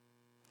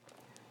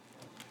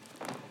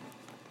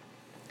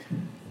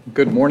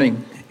Good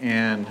morning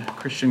and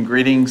Christian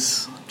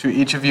greetings to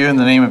each of you in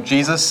the name of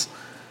Jesus.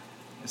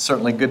 It's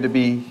certainly good to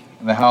be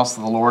in the house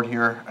of the Lord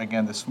here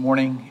again this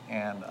morning,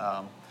 and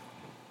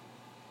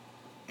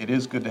it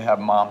is good to have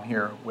Mom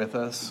here with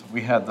us.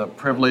 We had the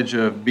privilege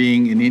of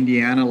being in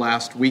Indiana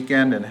last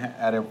weekend and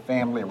had a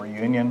family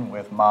reunion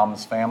with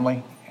Mom's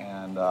family,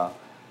 and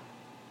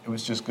it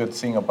was just good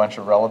seeing a bunch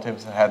of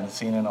relatives I hadn't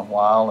seen in a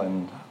while,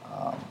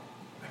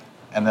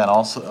 and then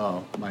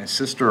also my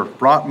sister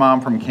brought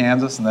Mom from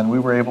Kansas, and then we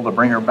were able to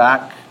bring her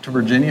back to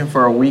Virginia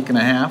for a week and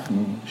a half,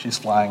 and she's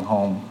flying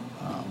home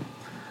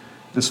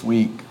this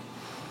week.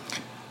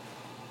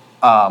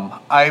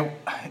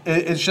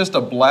 It's just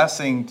a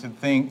blessing to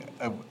think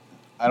of.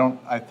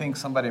 I think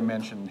somebody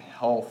mentioned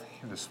health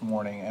this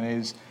morning, and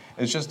it's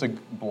just a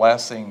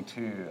blessing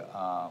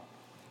to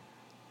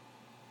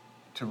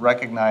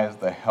recognize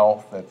the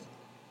health that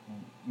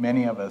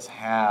many of us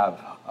have.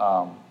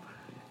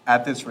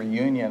 At this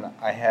reunion,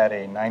 I had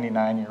a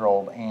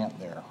 99-year-old aunt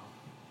there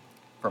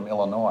from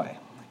Illinois,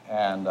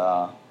 and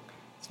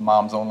it's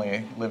Mom's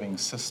only living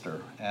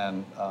sister.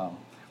 And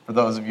for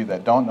those of you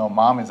that don't know,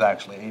 Mom is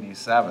actually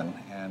 87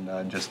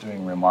 and just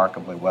doing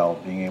remarkably well,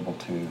 being able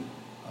to,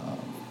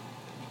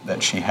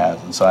 that she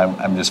has. And so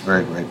I'm just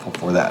very grateful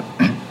for that.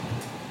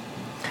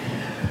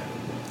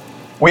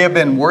 We have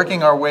been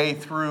working our way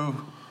through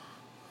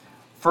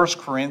 1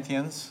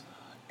 Corinthians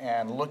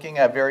and looking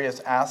at various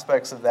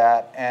aspects of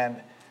that,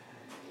 and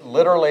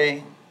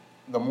literally,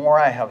 the more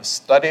I have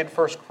studied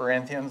 1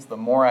 Corinthians, the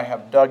more I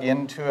have dug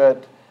into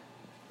it,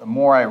 the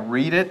more I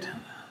read it,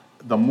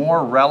 the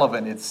more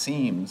relevant it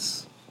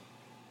seems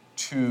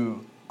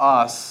to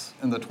us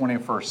in the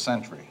 21st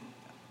century,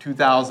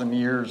 2,000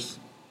 years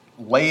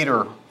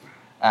later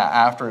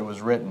after it was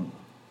written.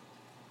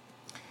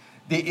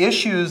 The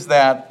issues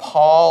that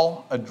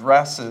Paul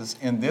addresses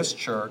in this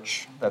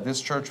church, that this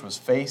church was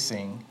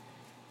facing,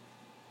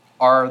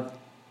 are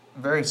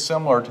very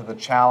similar to the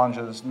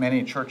challenges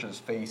many churches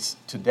face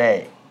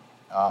today.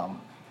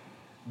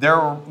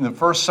 In the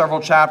first several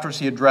chapters,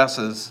 he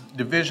addresses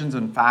divisions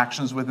and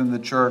factions within the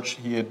church.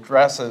 He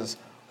addresses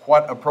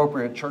what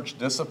appropriate church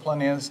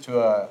discipline is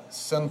to a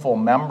sinful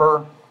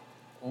member,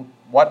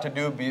 what to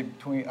do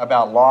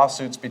about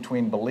lawsuits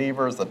between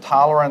believers, the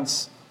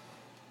tolerance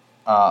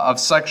of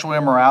sexual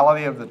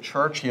immorality of the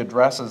church. He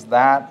addresses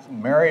that,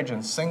 marriage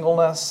and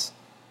singleness,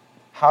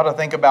 how to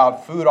think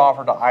about food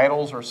offered to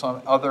idols or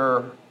some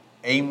other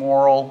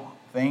amoral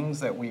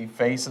things that we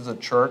face as a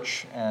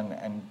church,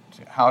 and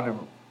how to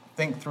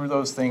think through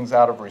those things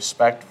out of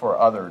respect for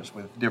others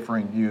with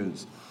differing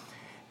views.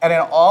 And in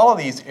all of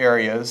these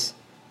areas,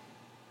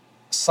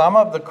 some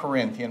of the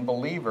Corinthian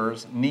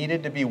believers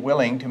needed to be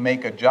willing to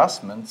make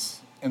adjustments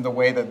in the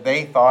way that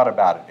they thought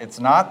about it. It's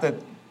not that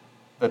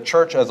the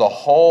church as a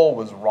whole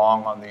was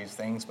wrong on these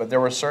things, but there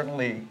were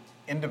certainly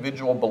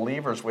individual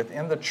believers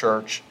within the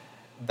church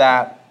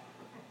that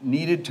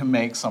needed to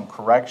make some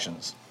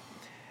corrections.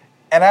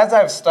 And as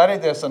I've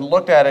studied this and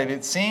looked at it,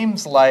 it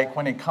seems like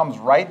when it comes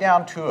right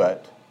down to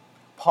it,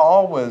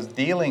 Paul was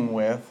dealing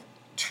with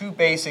two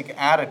basic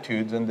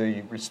attitudes and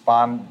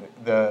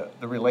the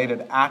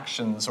related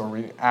actions or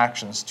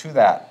reactions to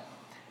that.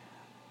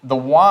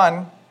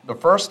 The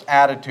first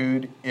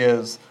attitude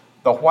is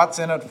the what's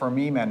in it for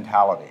me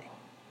mentality.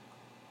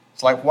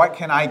 It's like, what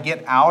can I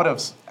get out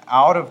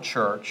of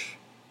church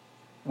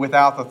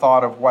without the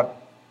thought of what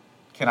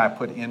can I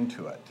put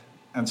into it?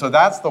 And so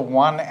that's the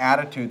one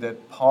attitude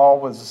that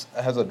Paul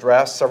has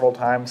addressed several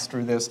times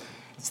through this.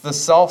 It's the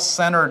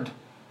self-centered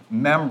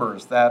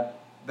members that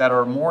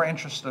are more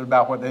interested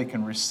about what they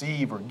can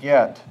receive or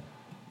get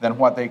than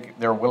what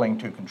they're willing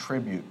to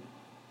contribute.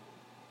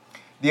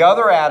 The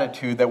other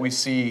attitude that we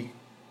see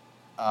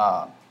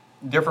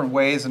different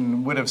ways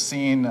and would have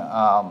seen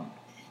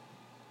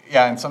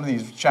in some of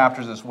these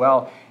chapters as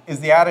well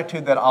is the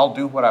attitude that I'll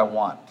do what I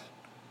want.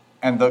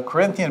 And the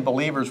Corinthian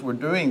believers were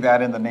doing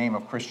that in the name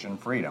of Christian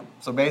freedom.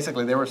 So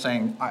basically they were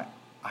saying, I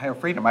have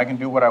freedom, I can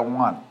do what I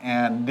want.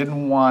 And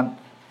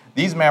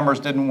these members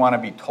didn't want to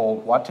be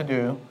told what to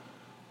do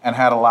and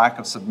had a lack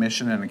of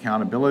submission and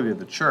accountability to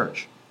the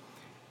church.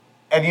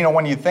 And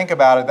when you think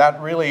about it, that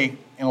really,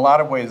 in a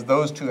lot of ways,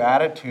 those two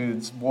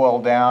attitudes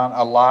boil down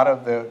a lot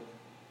of the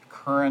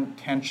current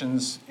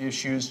tensions,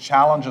 issues,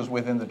 challenges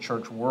within the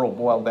church world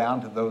boil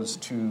down to those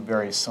two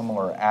very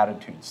similar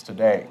attitudes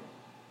today.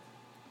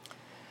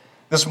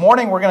 This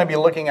morning, we're going to be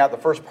looking at the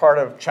first part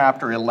of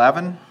chapter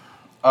 11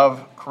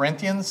 of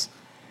Corinthians,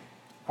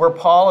 where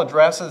Paul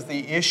addresses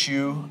the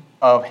issue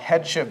of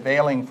headship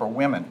veiling for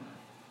women.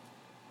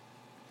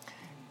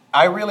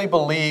 I really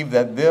believe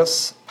that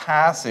this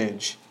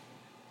passage,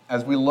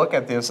 as we look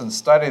at this and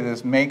study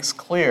this, makes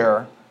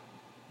clear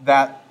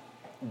that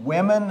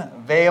women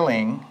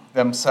veiling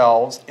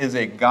themselves is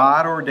a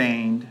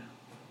God-ordained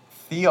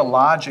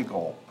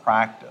theological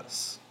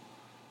practice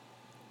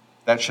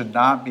that should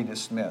not be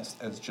dismissed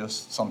as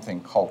just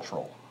something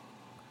cultural.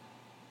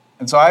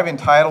 And so I've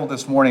entitled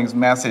this morning's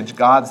message,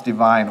 God's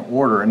Divine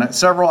Order. And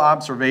several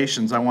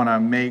observations I want to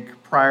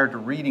make prior to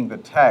reading the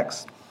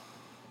text.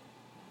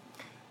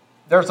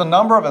 there's a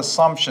number of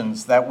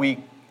assumptions that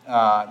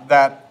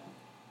that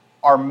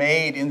are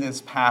made in this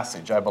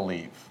passage, I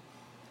believe.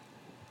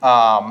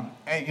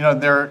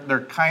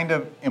 They're kind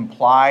of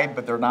implied,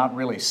 but they're not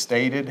really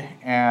stated.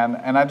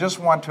 And I just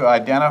want to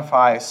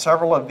identify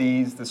several of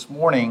these this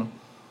morning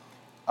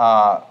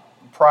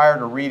prior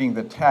to reading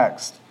the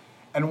text.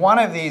 And one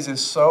of these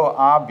is so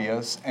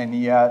obvious and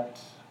yet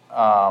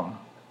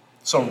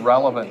so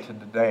relevant to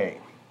today.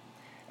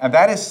 And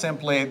that is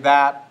simply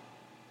that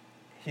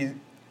he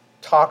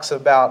talks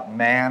about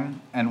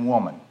man and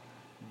woman.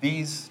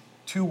 These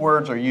two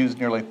words are used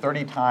nearly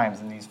 30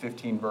 times in these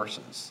 15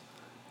 verses.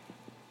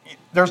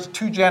 There's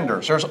two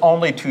genders. There's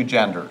only two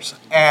genders.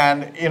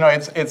 And,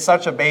 it's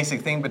such a basic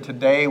thing, but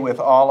today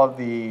with all of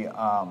the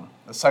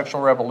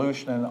sexual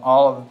revolution and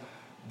all of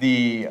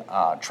the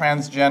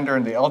transgender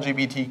and the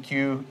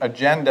LGBTQ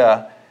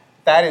agenda,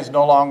 that is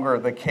no longer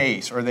the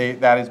case, or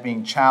that is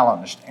being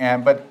challenged.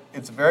 But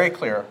it's very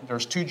clear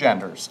there's two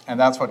genders, and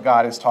that's what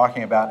God is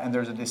talking about. And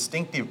there's a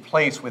distinctive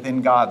place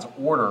within God's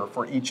order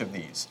for each of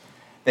these.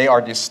 They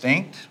are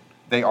distinct,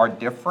 they are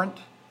different,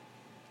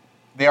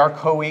 they are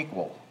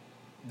co-equal.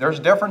 There's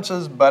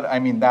differences, but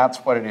that's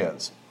what it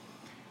is.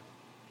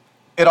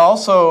 It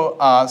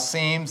also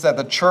seems that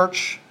the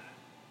church,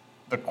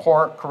 the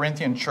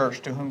Corinthian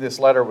church to whom this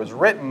letter was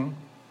written,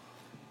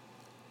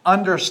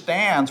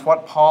 understands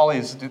what Paul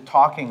is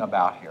talking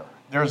about here.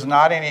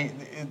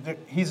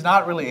 He's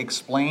not really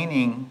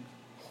explaining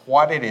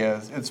what it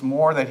is. It's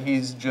more that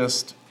he's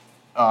just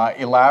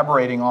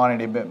elaborating on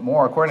it a bit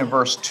more. According to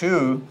verse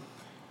 2,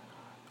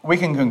 we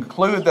can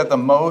conclude that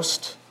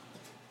most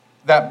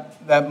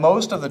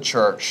of the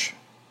church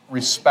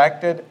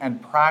respected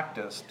and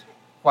practiced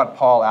what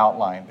Paul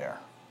outlined there,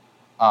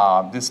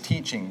 this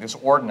teaching, this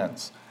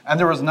ordinance. And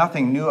there was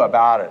nothing new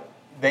about it.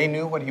 They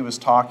knew what he was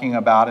talking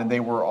about, and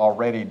they were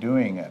already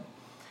doing it.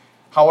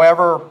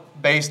 However,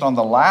 based on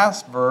the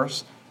last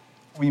verse,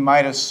 we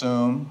might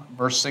assume,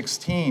 verse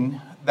 16,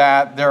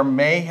 that there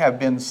may have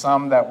been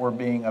some that were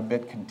being a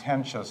bit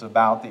contentious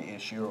about the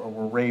issue or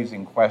were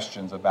raising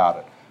questions about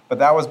it. But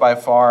that was by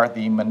far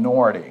the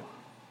minority.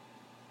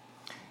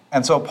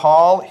 And so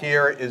Paul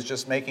here is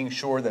just making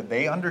sure that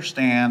they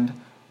understand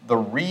the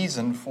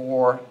reason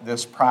for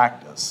this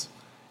practice,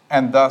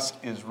 and thus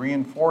is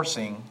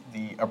reinforcing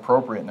the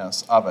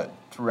appropriateness of it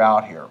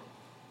throughout here.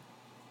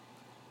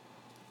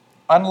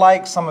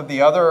 Unlike some of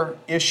the other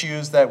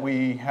issues that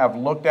we have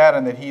looked at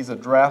and that he's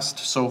addressed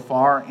so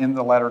far in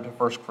the letter to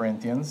 1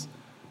 Corinthians,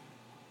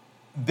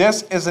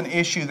 this is an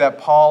issue that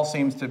Paul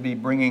seems to be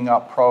bringing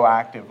up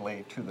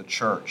proactively to the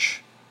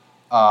church.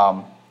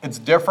 It's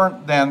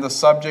different than the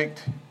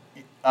subject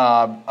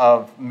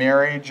of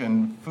marriage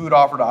and food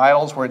offered to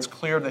idols, where it's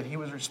clear that he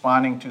was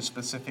responding to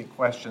specific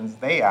questions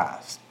they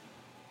asked.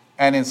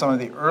 And in some of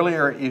the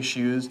earlier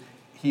issues,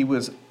 he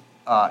was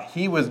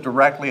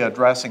directly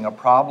addressing a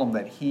problem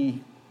that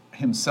he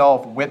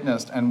himself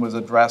witnessed and was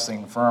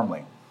addressing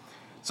firmly.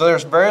 So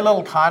there's very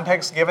little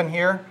context given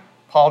here.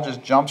 Paul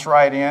just jumps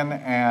right in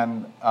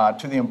and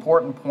to the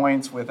important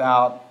points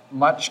without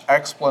much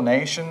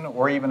explanation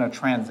or even a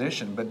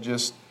transition, but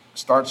just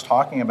starts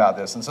talking about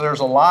this. And so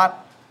there's a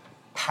lot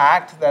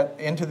packed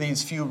into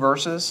these few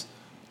verses,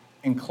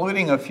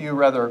 including a few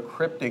rather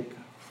cryptic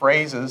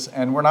phrases,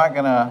 and we're not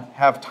going to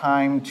have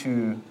time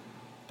to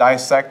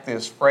dissect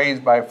this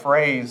phrase by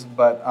phrase,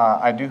 but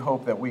I do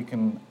hope that we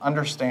can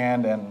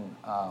understand and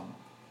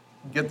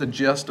get the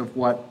gist of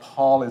what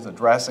Paul is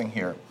addressing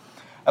here.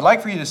 I'd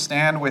like for you to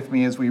stand with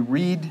me as we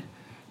read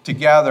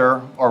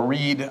together, or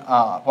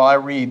while I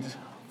read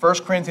 1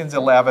 Corinthians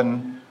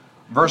 11,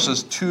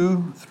 verses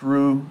 2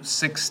 through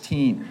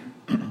 16.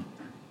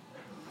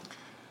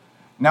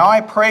 Now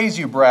I praise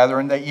you,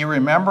 brethren, that ye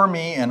remember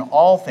me in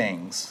all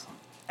things,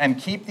 and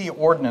keep the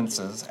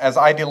ordinances as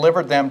I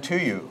delivered them to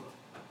you.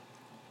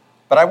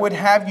 But I would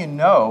have you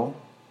know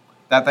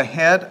that the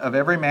head of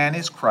every man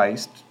is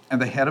Christ,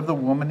 and the head of the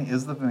woman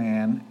is the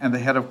man, and the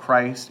head of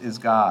Christ is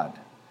God.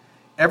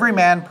 Every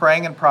man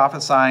praying and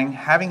prophesying,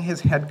 having his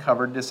head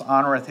covered,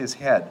 dishonoreth his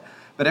head.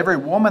 But every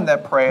woman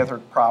that prayeth or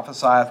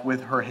prophesieth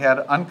with her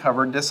head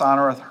uncovered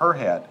dishonoreth her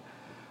head.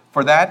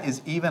 For that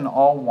is even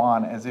all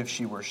one, as if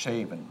she were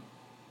shaven.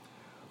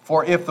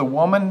 For if the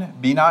woman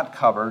be not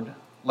covered,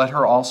 let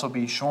her also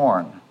be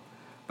shorn.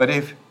 But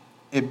if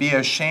it be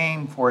a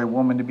shame for a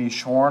woman to be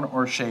shorn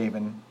or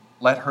shaven,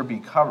 let her be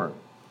covered.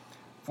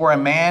 For a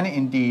man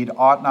indeed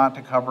ought not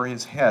to cover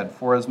his head,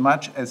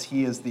 forasmuch as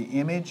he is the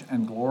image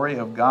and glory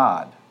of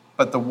God.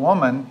 But the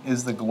woman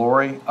is the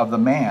glory of the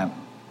man.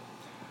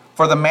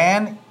 For the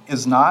man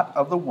is not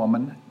of the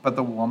woman, but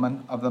the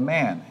woman of the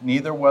man.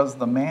 Neither was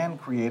the man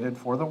created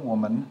for the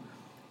woman,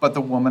 but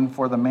the woman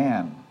for the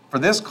man. For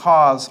this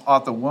cause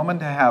ought the woman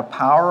to have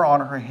power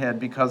on her head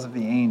because of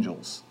the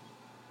angels.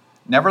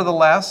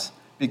 Nevertheless,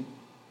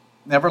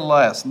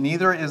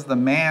 neither is the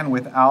man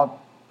without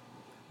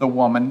the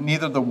woman,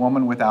 neither the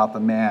woman without the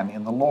man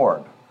in the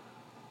Lord.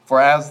 For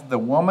as the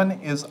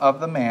woman is of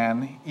the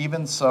man,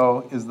 even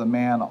so is the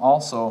man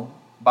also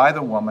by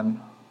the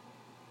woman,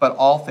 but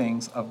all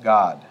things of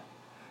God.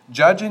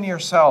 Judge in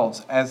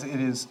yourselves as it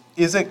is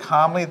it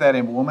comely that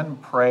a woman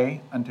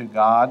pray unto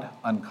God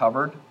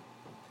uncovered?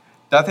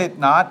 Doth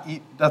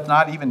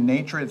not even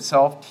nature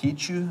itself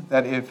teach you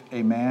that if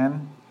a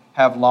man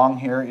have long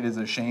hair, it is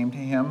a shame to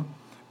him?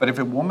 But if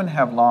a woman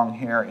have long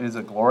hair, it is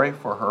a glory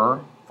for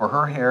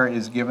her hair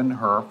is given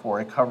her for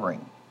a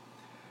covering.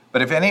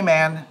 But if any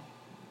man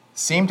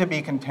seem to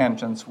be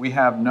contentious, we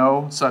have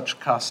no such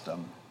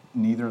custom,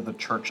 neither the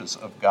churches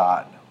of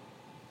God.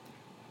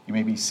 You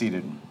may be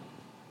seated.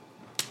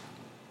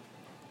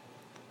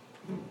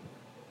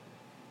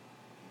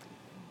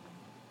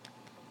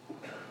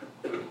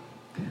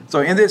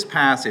 So in this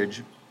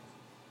passage,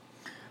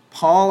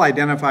 Paul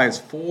identifies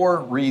 4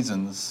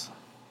 reasons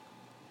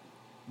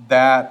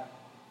that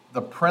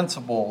the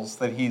principles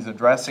that he's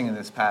addressing in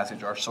this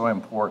passage are so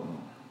important.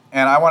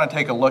 And I want to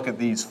take a look at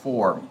these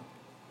 4.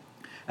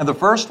 And the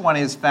first one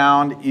is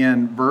found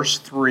in verse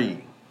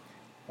 3,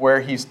 where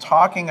he's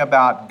talking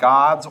about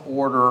God's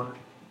order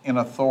in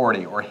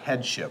authority or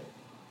headship.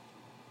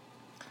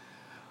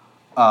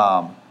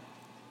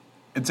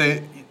 It's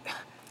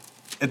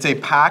a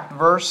packed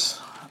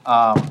verse.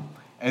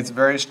 It's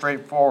very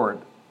straightforward.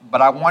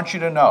 But I want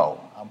you to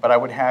know, but I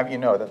would have you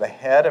know that the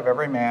head of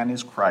every man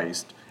is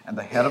Christ, and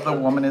the head of the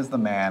woman is the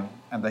man,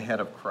 and the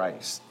head of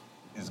Christ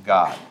is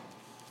God.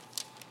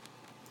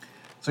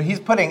 So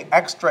he's putting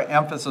extra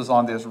emphasis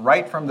on this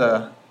right from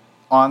the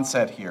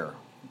onset here.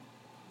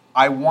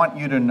 I want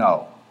you to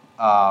know.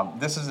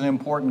 This is an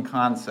important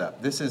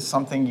concept. This is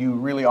something you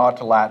really ought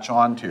to latch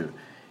on to.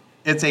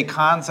 It's a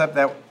concept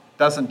that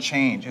doesn't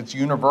change. It's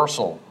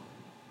universal.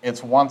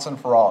 It's once and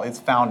for all. It's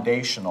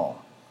foundational.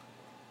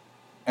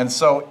 And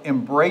so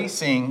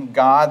embracing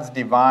God's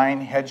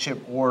divine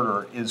headship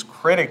order is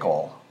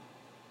critical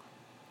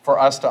for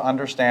us to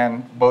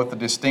understand both the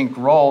distinct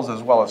roles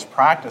as well as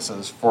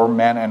practices for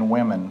men and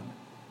women,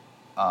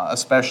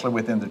 especially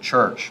within the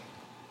church.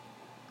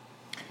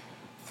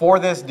 For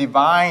this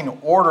divine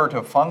order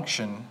to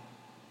function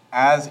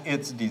as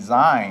it's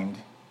designed,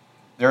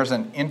 there's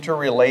an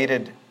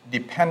interrelated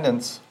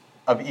dependence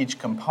of each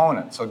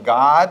component. So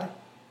God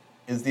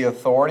is the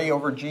authority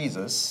over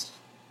Jesus,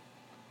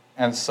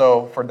 and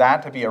so for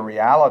that to be a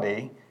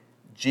reality,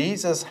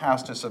 Jesus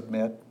has to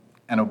submit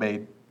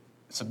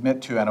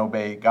to and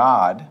obey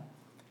God.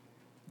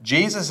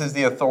 Jesus is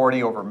the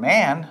authority over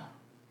man.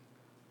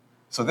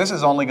 So this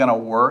is only going to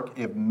work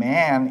if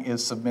man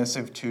is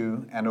submissive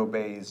to and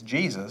obeys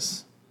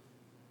Jesus,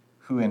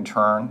 who in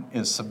turn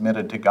is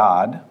submitted to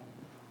God.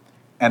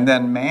 And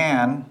then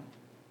man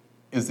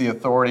is the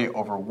authority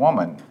over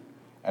woman.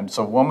 And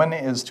so woman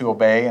is to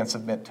obey and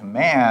submit to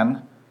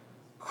man,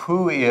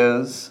 who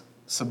is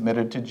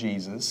submitted to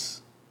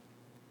Jesus,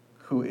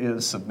 who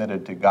is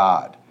submitted to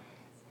God.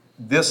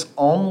 This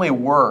only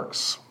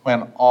works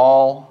when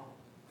all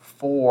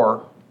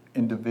 4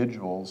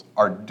 individuals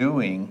are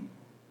doing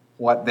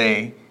what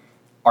they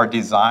are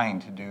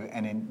designed to do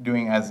and in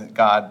doing as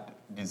God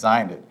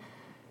designed it.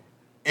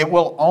 It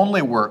will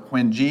only work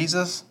when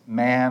Jesus,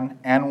 man,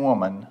 and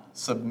woman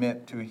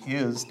submit to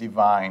his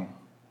divine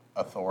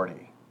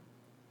authority.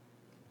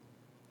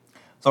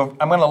 So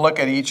I'm going to look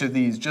at each of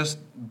these just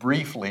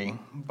briefly,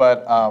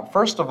 but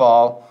first of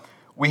all,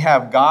 we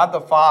have God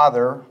the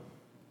Father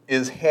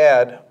is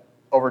head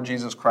over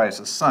Jesus Christ,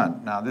 the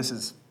Son. Now this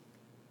is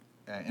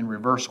in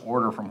reverse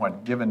order from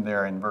what's given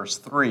there in verse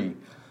 3,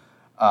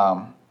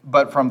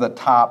 but from the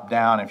top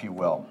down, if you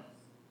will.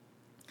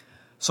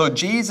 So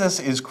Jesus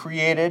is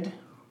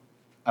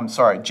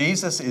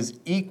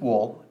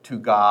equal to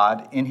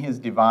God in his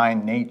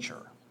divine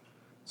nature.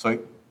 So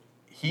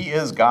he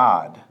is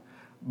God,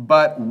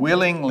 but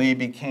willingly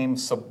became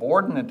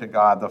subordinate to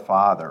God the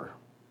Father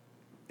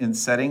in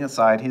setting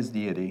aside his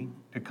deity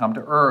to come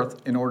to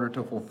earth in order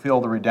to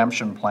fulfill the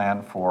redemption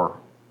plan for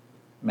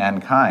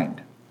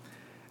mankind.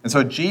 And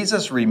so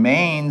Jesus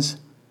remains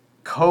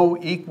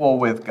co-equal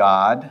with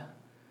God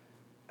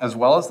as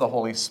well as the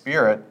Holy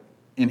Spirit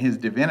in his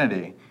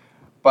divinity.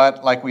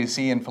 But like we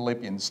see in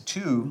Philippians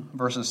 2,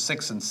 verses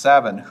 6 and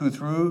 7,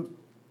 who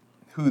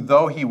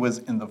though he was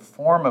in the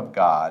form of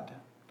God,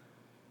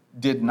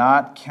 did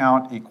not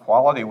count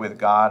equality with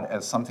God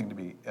as a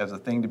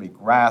thing to be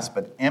grasped,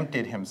 but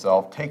emptied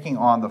himself, taking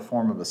on the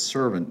form of a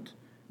servant,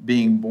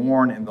 being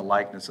born in the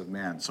likeness of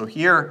man. So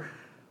here,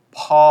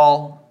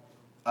 Paul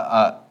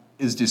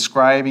is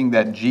describing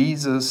that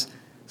Jesus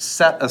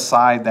set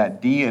aside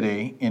that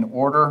deity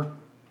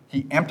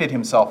he emptied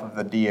himself of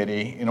the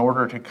deity in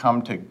order to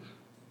come to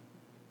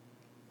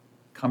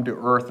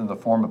earth in the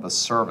form of a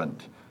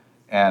servant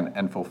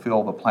and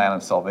fulfill the plan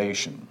of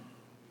salvation.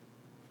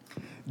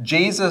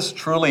 Jesus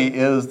truly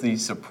is the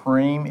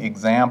supreme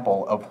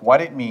example of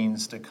what it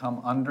means to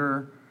come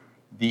under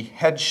the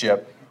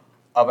headship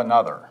of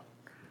another,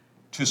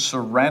 to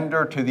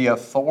surrender to the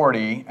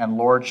authority and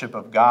lordship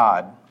of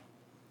God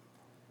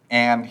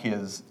and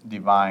his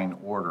divine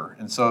order.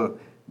 And so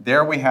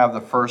there we have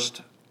the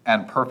first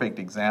and perfect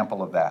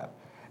example of that.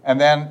 And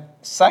then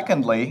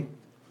secondly,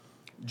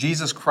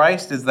 Jesus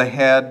Christ is the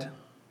head,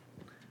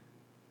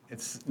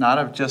 it's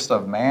not just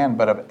of man,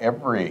 but of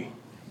every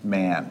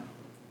man.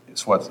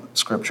 It's what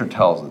Scripture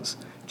tells us.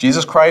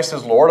 Jesus Christ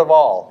is Lord of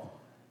all,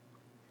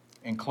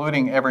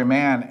 including every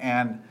man.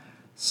 And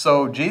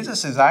so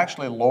Jesus is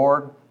actually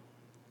Lord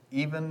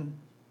even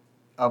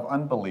of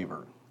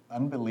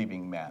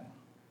unbelieving men.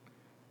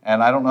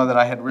 And I don't know that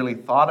I had really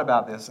thought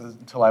about this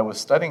until I was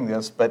studying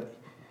this, but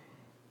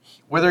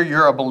whether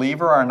you're a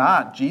believer or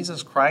not,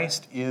 Jesus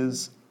Christ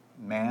is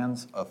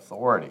man's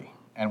authority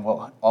and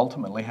will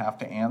ultimately have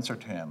to answer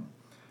to him.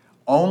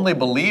 Only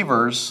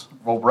believers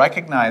will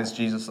recognize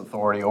Jesus'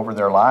 authority over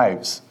their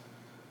lives,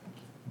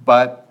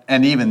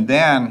 and even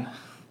then,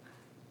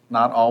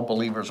 not all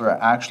believers are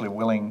actually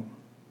willing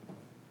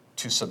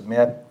to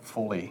submit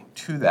fully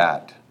to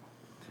that.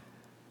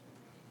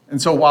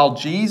 And so while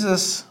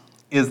Jesus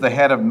is the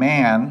head of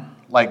man,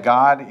 like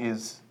God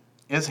is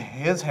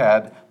his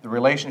head, the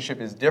relationship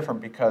is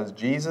different because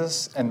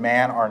Jesus and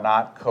man are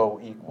not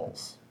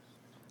co-equals.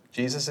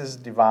 Jesus is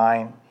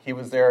divine. He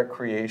was there at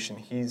creation.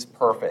 He's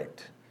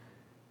perfect.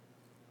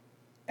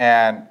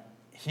 And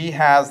he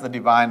has the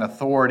divine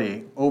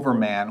authority over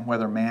man,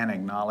 whether man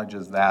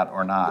acknowledges that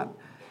or not,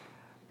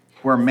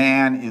 where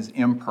man is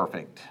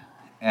imperfect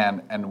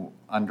and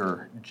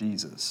under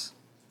Jesus.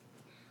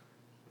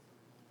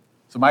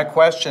 So my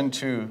question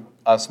to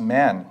us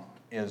men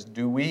is,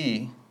 do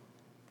we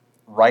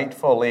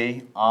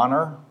rightfully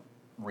honor,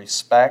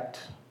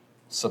 respect,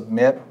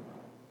 submit,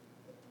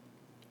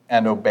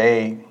 and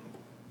obey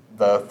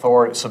the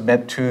authority,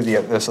 submit to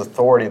this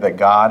authority that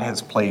God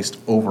has placed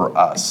over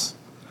us?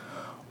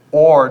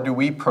 Or do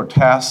we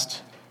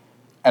protest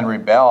and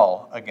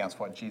rebel against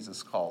what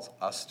Jesus calls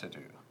us to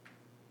do?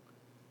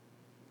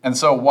 And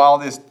so while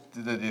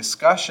the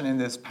discussion in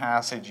this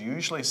passage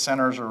usually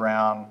centers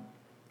around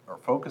or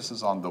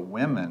focuses on the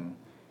women,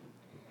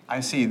 I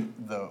see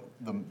the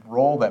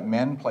role that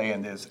men play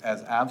in this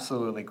as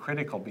absolutely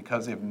critical,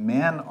 because if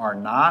men are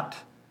not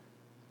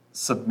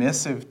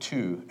submissive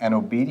to and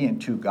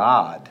obedient to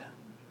God,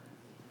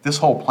 this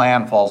whole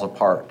plan falls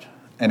apart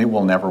and it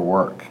will never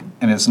work.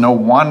 And it's no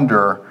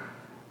wonder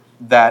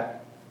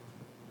that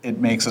it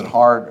makes it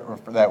hard, or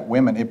for that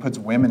it puts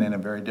women in a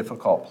very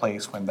difficult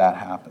place when that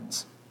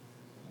happens.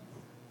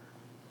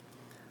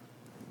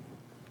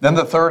 Then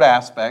the third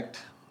aspect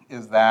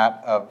is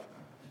that of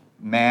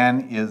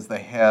man is the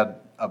head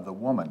of the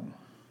woman.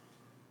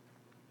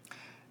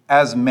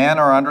 As men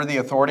are under the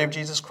authority of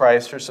Jesus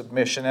Christ for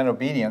submission and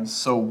obedience,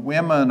 so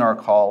women are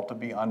called to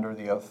be under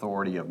the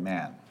authority of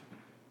man.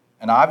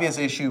 An obvious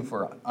issue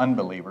for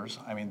unbelievers.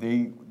 I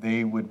mean,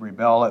 they would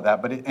rebel at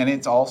that, and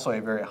it's also a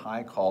very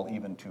high call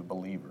even to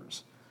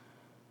believers.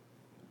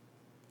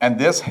 And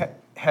this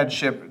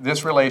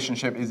this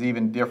relationship is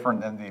even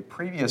different than the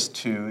previous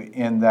two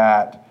in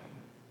that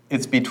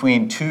it's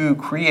between two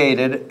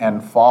created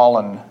and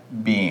fallen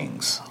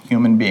beings,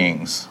 human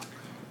beings.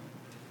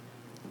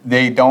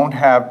 They don't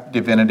have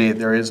divinity.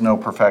 There is no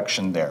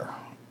perfection there.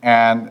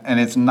 And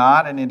it's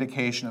not an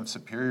indication of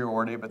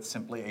superiority, but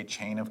simply a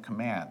chain of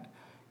command.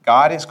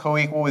 God is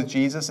co-equal with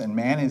Jesus, and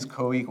man is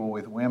co-equal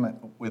with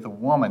a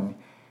woman,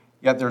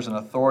 yet there's an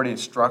authority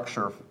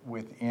structure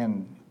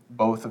within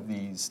both of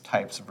these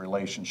types of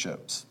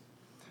relationships.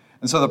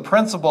 And so the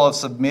principle of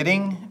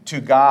submitting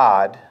to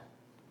God,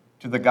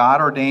 to the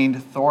God-ordained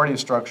authority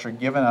structure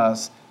given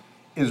us,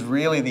 is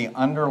really the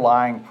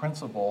underlying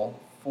principle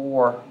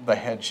for the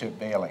headship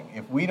veiling.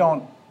 If we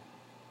don't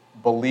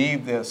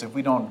believe this, if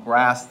we don't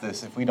grasp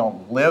this, if we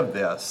don't live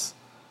this,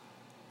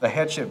 the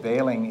headship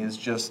veiling is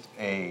just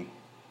a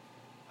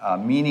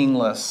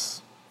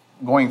meaningless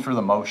going through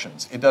the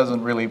motions. It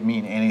doesn't really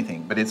mean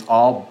anything, but it's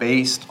all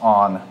based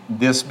on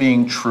this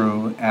being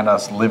true and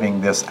us living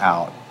this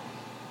out.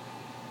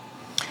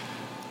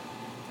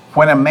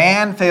 When a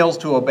man fails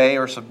to obey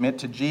or submit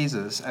to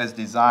Jesus as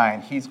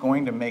designed, he's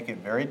going to make it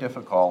very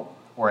difficult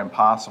or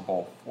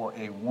impossible for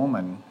a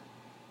woman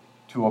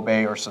to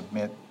obey or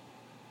submit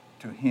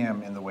to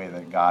him in the way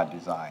that God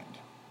designed.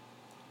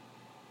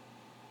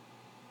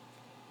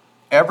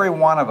 Every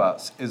one of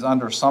us is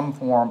under some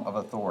form of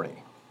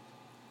authority.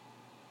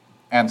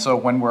 And so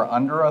when we're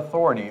under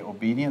authority,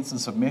 obedience and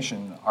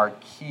submission are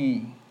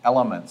key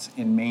elements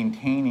in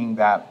maintaining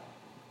that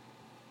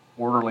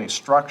orderly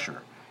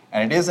structure.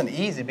 And it isn't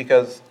easy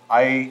because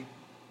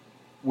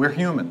we're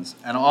humans,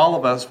 and all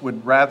of us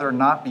would rather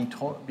not be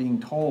being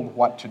told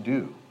what to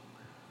do.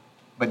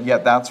 But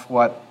yet that's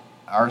what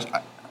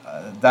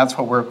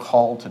we're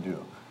called to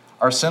do.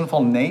 Our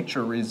sinful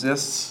nature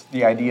resists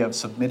the idea of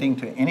submitting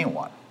to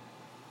anyone.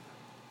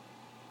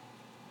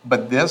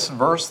 But this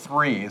verse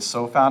 3 is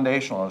so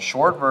foundational. A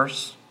short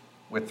verse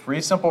with 3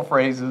 simple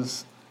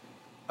phrases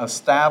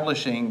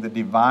establishing the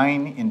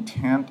divine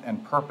intent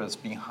and purpose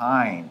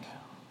behind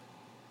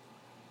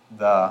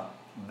the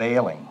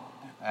veiling,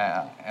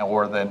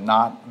 or the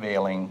not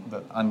veiling,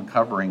 the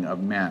uncovering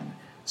of men.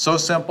 So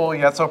simple,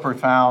 yet so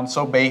profound,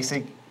 so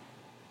basic,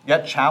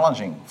 yet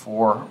challenging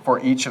for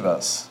each of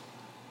us.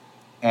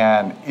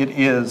 And it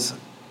is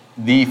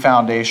the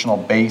foundational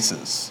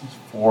basis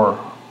for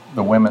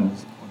the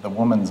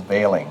woman's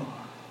veiling.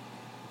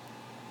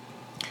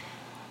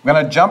 I'm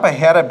going to jump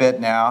ahead a bit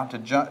now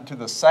to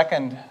the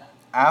second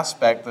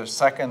aspect, the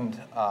second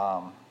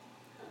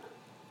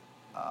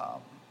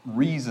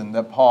reason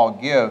that Paul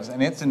gives,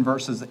 and it's in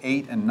verses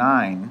 8 and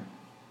 9,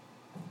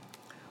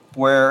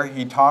 where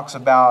he talks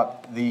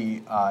about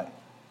the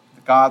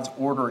God's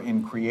order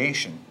in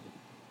creation.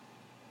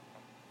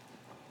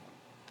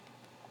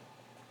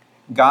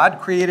 God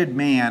created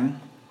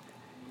man,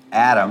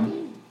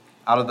 Adam,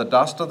 out of the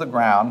dust of the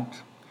ground,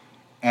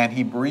 and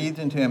he breathed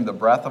into him the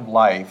breath of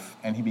life,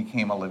 and he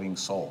became a living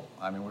soul.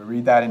 I mean, we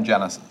read that in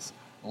Genesis.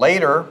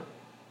 Later,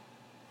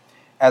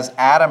 as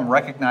Adam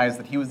recognized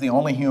that he was the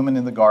only human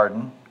in the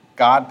garden,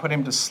 God put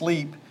him to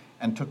sleep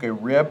and took a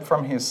rib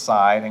from his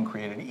side and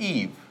created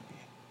Eve,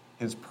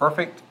 his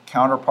perfect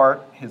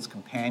counterpart, his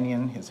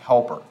companion, his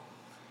helper.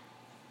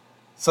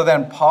 So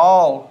then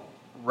Paul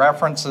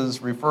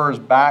refers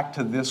back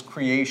to this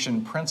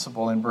creation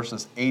principle in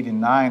verses 8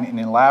 and 9 in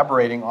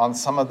elaborating on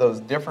some of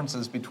those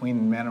differences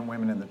between men and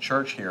women in the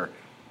church here,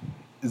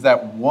 is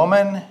that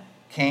woman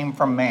came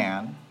from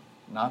man,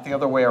 not the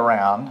other way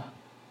around,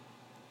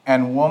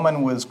 and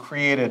woman was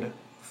created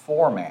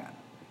for man.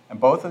 And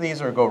both of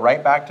these go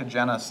right back to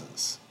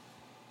Genesis.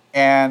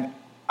 And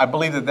I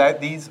believe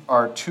that these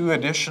are two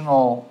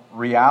additional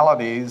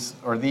realities,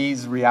 or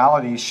these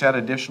realities shed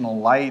additional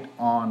light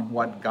on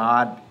what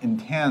God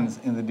intends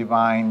in the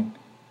divine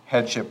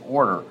headship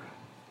order,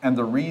 and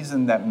the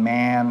reason that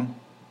man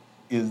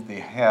is the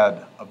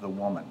head of the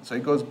woman. So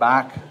it goes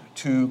back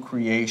to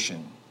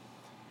creation.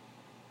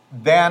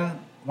 Then,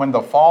 when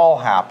the fall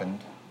happened,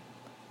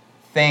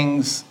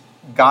 things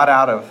got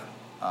out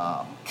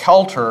of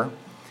kilter,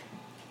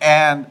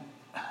 and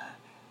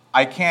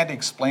I can't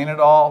explain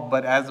it all,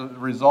 but as a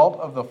result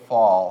of the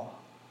fall,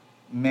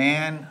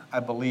 man,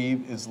 I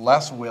believe, is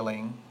less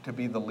willing to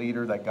be the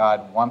leader that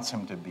God wants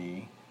him to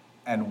be,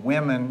 and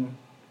women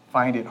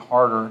find it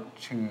harder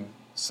to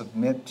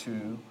submit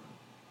to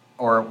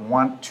or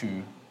want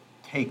to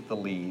take the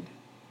lead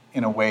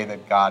in a way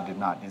that God did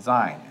not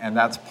design. And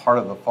that's part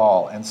of the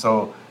fall. And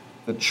so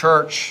the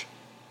church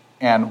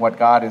and what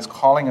God is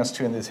calling us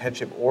to in this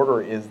headship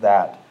order is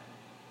that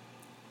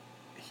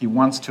he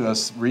wants to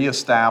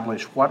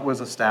reestablish what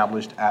was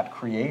established at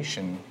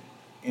creation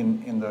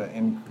in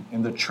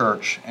the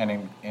church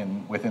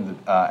and within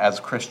as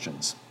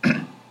Christians.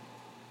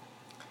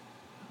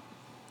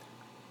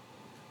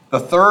 The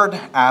third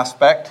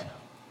aspect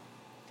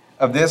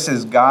of this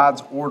is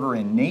God's order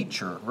in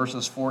nature,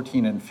 verses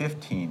 14 and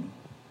 15.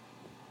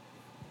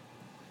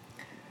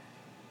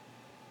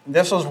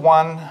 This is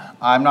one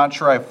I'm not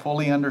sure I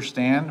fully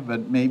understand,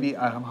 but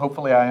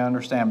hopefully I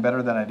understand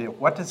better than I did.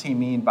 What does he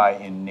mean by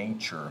in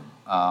nature?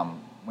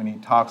 When he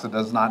talks, it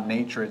does not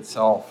nature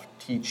itself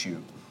teach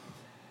you?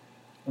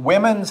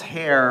 Women's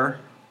hair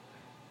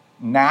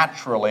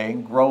naturally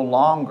grow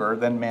longer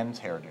than men's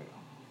hair do,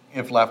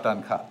 if left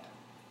uncut.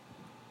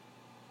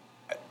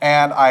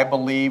 And I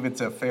believe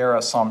it's a fair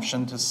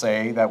assumption to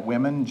say that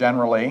women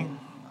generally,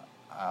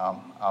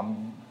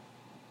 I'm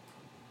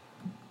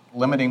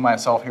limiting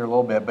myself here a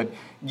little bit, but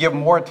give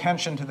more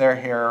attention to their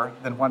hair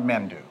than what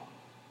men do.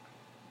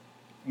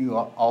 You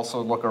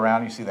also look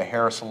around, you see the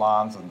hair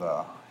salons and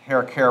the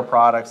hair care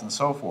products and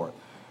so forth.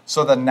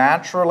 So the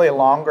naturally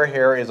longer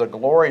hair is a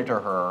glory to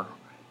her,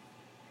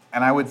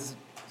 and I would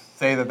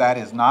say that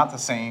is not the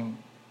same,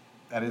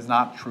 that is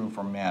not true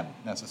for men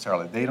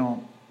necessarily. They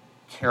don't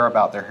care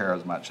about their hair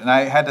as much. And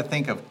I had to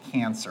think of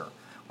cancer.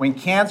 When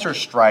cancer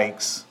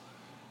strikes,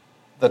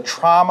 the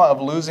trauma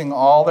of losing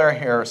all their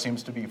hair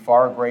seems to be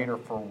far greater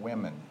for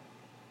women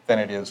than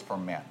it is for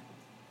men.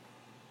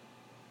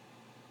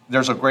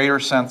 There's a greater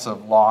sense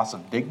of loss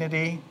of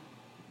dignity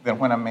than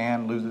when a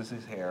man loses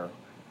his hair.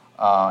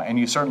 And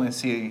you certainly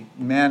see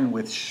men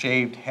with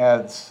shaved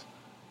heads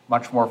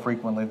much more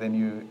frequently than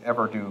you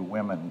ever do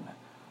women.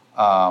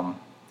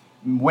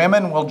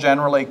 Women will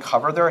generally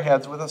cover their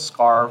heads with a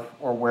scarf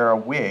or wear a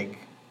wig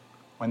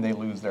when they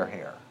lose their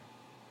hair.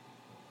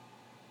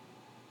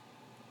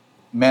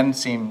 Men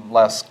seem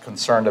less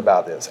concerned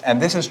about this.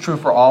 And this is true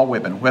for all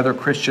women, whether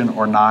Christian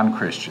or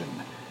non-Christian.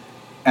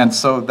 And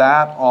so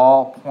that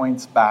all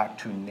points back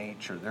to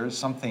nature. There's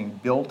something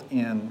built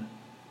in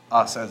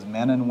us as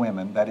men and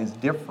women that is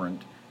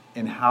different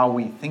in how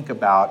we think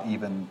about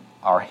even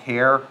our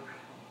hair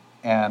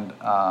and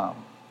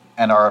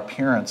our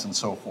appearance and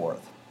so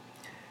forth.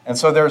 And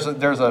so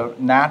there's a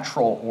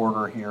natural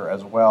order here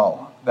as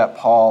well that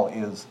Paul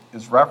is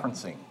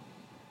referencing.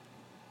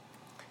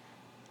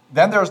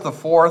 Then there's the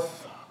fourth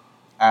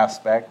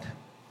aspect,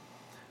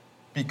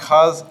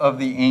 because of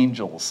the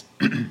angels.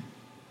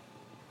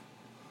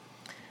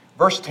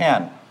 Verse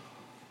 10.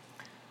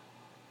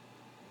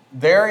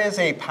 There is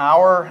a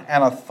power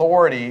and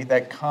authority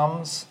that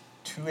comes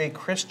to a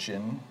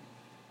Christian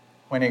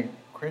when a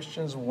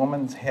Christian's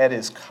woman's head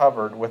is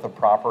covered with a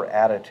proper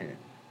attitude.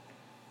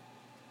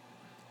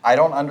 I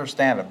don't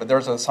understand it, but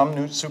there's some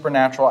new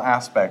supernatural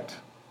aspect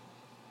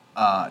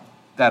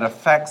that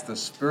affects the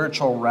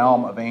spiritual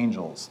realm of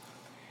angels.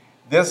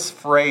 This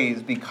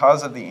phrase,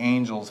 because of the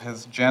angels,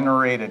 has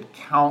generated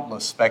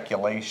countless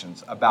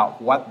speculations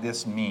about what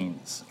this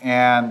means.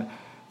 And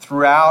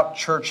throughout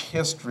church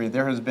history,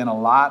 there has been a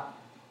lot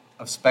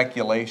of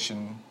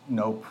speculation,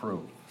 no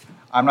proof.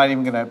 I'm not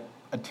even going to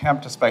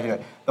attempt to speculate.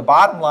 The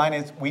bottom line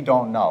is we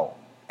don't know,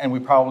 and we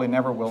probably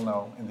never will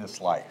know in this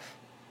life.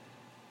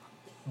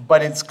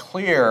 But it's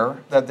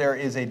clear that there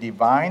is a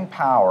divine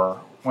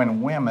power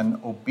when women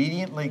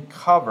obediently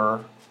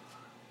cover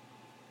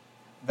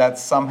that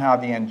somehow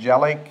the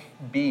angelic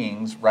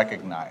beings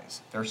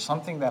recognize. There's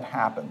something that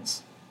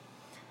happens.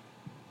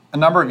 A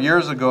number of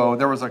years ago,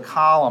 there was a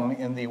column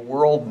in the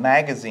World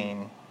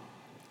magazine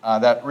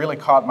that really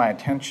caught my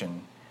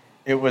attention.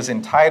 It was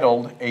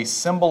entitled "A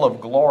Symbol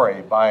of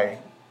Glory" by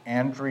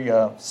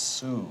Andrea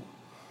Sue.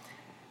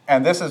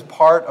 And this is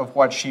part of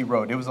what she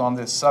wrote. It was on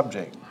this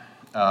subject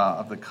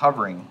of the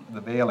covering,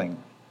 the veiling.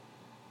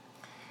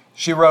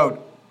 She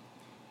wrote,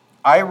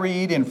 "I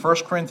read in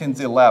 1 Corinthians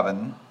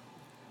 11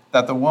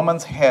 that the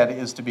woman's head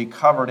is to be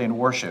covered in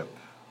worship.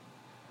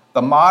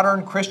 The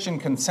modern Christian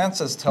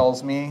consensus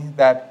tells me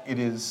that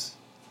is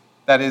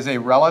a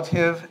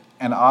relative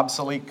and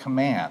obsolete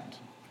command,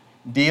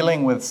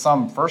 dealing with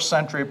some first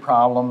century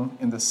problem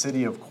in the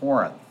city of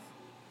Corinth."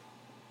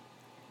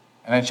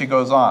 And then she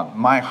goes on,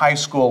 "My high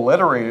school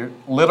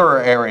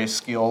literary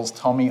skills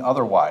tell me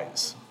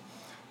otherwise.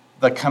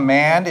 The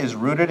command is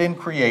rooted in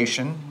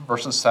creation,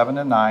 verses 7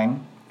 to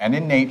 9, and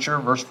in nature,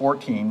 verse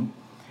 14.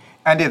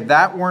 And if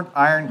that weren't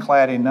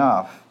ironclad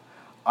enough,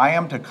 I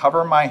am to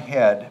cover my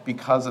head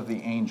because of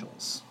the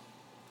angels.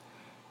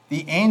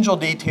 The angel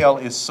detail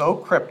is so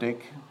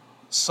cryptic,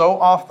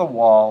 so off the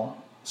wall,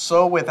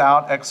 so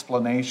without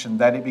explanation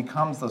that it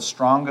becomes the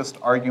strongest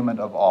argument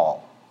of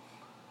all.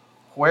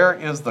 Where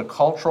is the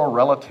cultural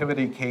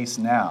relativity case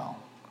now,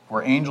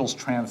 where angels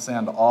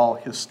transcend all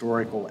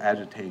historical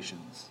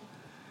agitations?"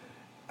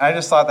 I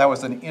just thought that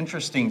was an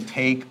interesting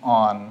take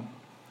on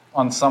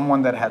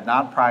someone that had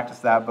not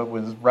practiced that but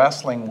was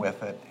wrestling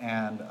with it.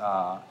 And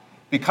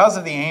because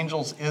of the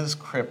angels is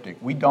cryptic.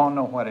 We don't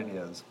know what it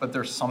is, but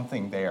there's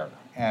something there.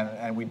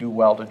 And we do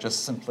well to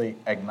just simply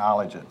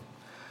acknowledge it.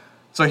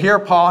 So here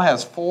Paul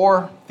has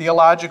 4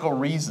 theological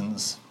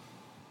reasons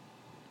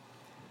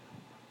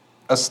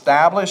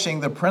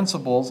establishing the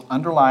principles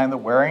underlying the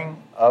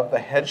wearing of the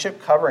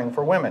headship covering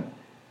for women.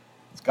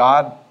 It's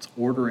God's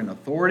order and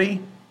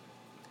authority,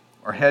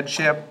 or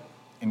headship,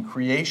 in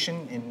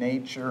creation, in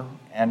nature,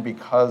 and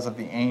because of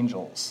the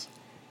angels.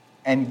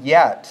 And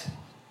yet,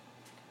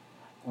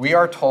 we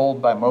are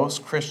told by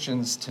most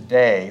Christians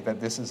today that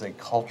this is a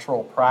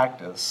cultural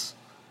practice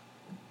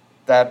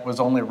that was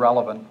only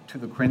relevant to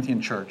the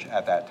Corinthian church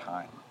at that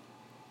time.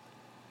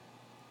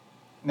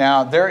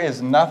 Now, there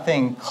is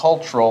nothing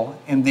cultural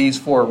in these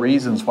 4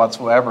 reasons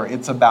whatsoever.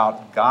 It's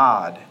about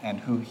God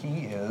and who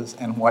He is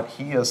and what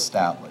He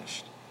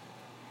established.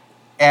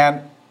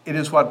 And it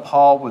is what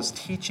Paul was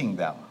teaching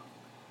them.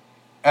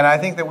 And I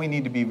think that we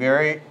need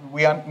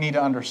to need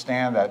to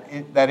understand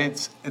that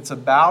it's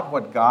about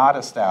what God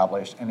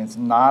established, and it's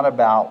not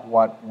about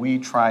what we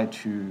try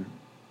to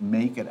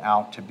make it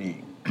out to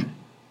be.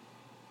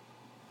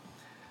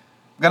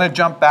 I'm going to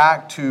jump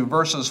back to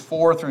verses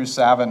 4 through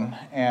 7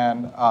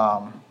 and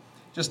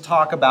just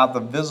talk about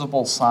the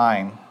visible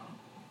sign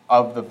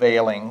of the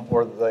veiling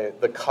or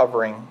the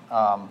covering.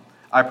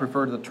 I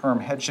prefer the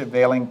term headship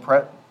veiling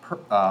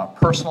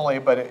personally,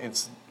 but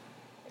it's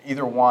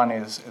either one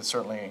is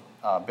certainly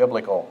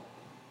biblical.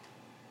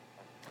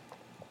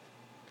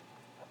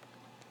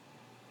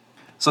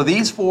 So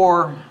these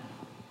 4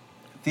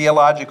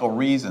 theological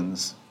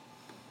reasons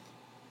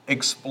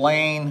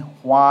explain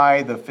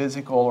why the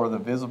physical or the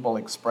visible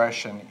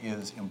expression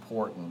is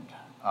important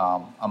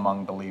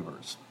among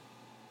believers.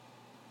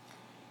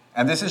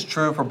 And this is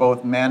true for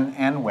both men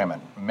and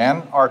women.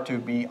 Men are to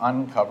be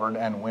uncovered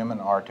and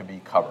women are to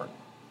be covered.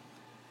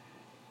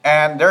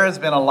 And there has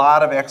been a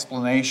lot of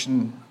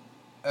explanation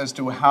as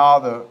to how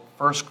the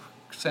first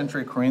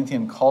century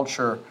Corinthian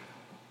culture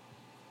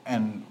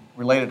and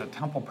related to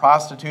temple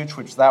prostitutes,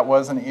 which that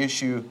was an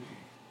issue,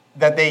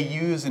 that they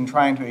use in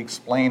trying to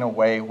explain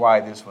away why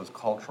this was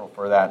cultural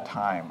for that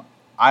time.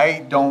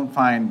 I don't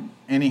find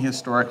any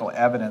historical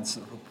evidence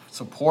to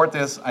support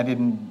this. I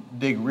didn't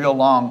dig real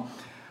long.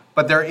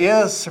 But there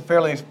is a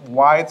fairly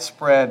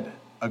widespread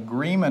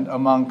agreement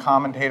among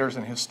commentators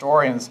and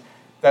historians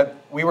that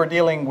we were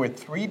dealing with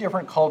 3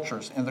 different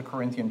cultures in the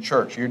Corinthian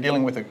church. You're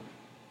dealing with a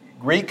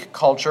Greek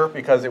culture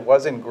because it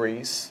was in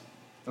Greece,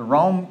 the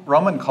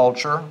Roman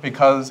culture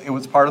because it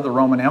was part of the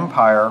Roman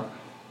Empire,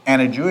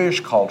 and a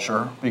Jewish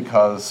culture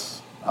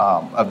because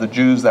of the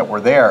Jews that were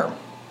there.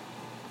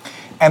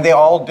 And they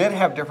all did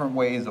have different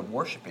ways of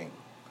worshiping.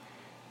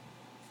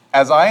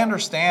 As I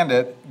understand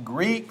it,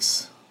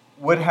 Greeks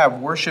would have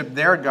worshiped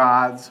their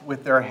gods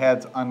with their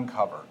heads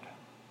uncovered,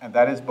 and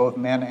that is both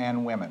men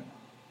and women.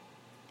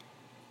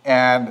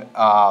 And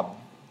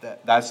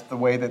that's the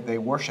way that they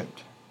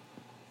worshiped.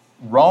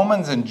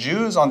 Romans and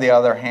Jews, on the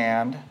other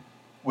hand,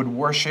 would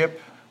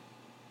worship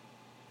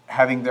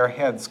having their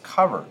heads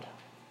covered.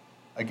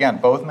 Again,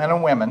 both men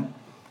and women.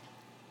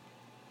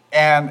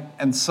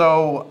 And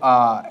so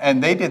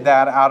they did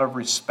that out of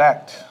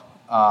respect,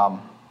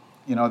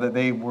 that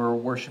they were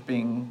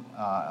worshiping,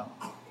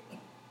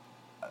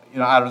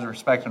 out of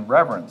respect and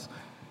reverence.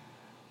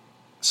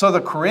 So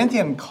the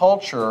Corinthian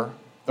culture,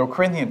 the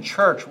Corinthian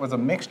church, was a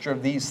mixture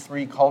of these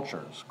three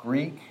cultures: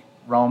 Greek,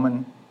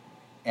 Roman,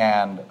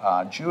 and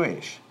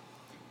Jewish.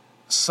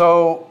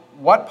 So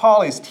what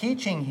Paul is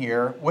teaching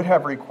here would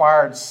have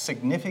required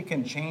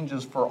significant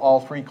changes for all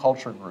three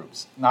culture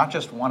groups, not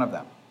just one of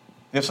them.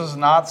 This was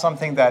not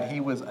something that he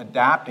was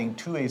adapting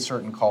to a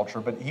certain culture,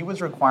 but he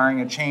was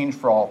requiring a change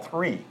for all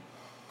three.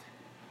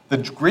 The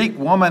Greek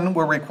women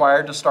were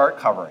required to start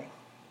covering.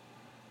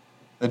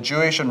 The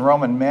Jewish and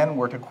Roman men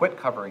were to quit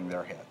covering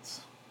their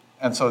heads.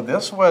 And so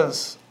this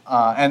was,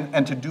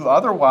 and to do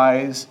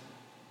otherwise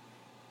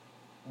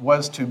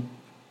was to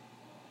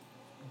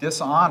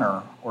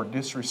dishonor or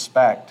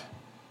disrespect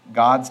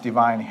God's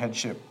divine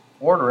headship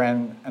order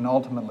and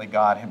ultimately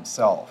God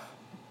himself.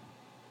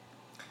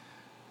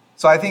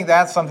 So I think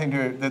that's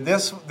something that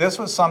this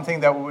was something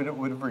that would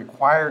have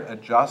required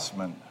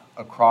adjustment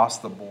across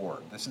the board.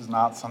 This is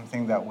not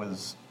something that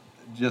was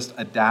just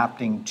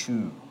adapting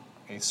to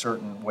a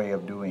certain way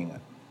of doing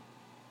it.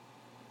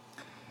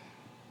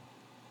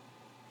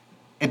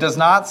 It does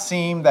not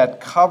seem that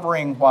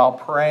covering while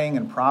praying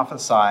and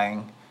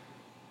prophesying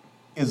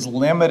is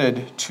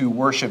limited to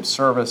worship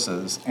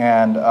services,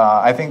 and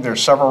I think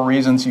there's several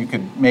reasons you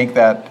could make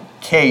that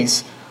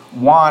case.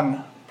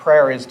 One,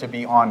 prayer is to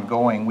be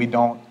ongoing. We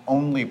don't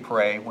only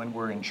pray when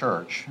we're in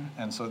church,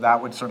 and so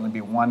that would certainly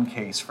be one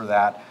case for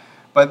that.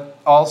 But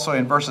also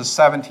in verses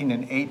 17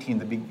 and 18,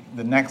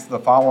 the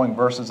following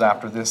verses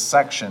after this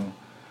section,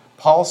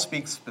 Paul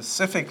speaks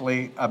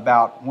specifically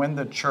about when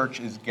the church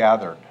is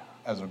gathered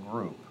as a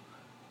group,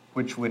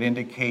 which would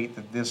indicate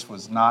that this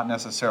was not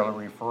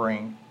necessarily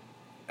referring,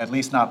 at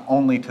least not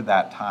only to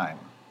that time.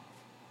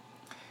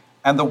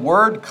 And the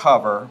word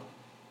cover,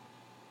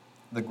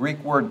 the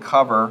Greek word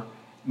cover,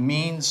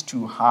 means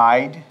to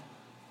hide,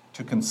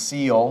 to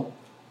conceal,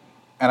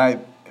 and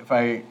if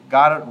I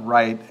got it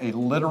right, a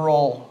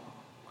literal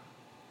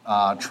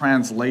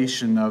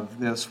translation of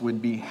this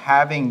would be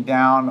having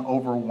down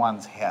over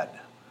one's head.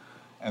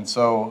 And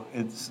so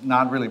it's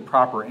not really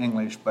proper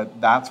English, but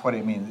that's what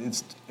it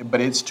means.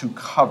 It's to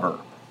cover.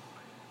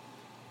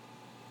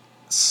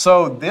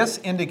 So this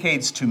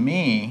indicates to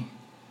me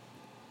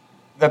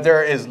that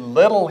there is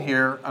little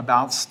here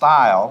about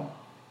style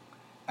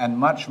and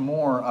much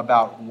more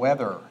about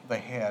whether the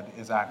head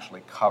is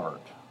actually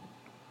covered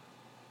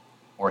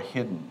or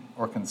hidden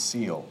or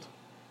concealed.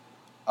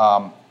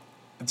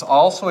 It's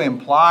also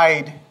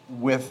implied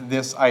with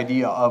this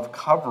idea of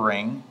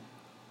covering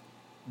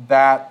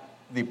that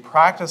the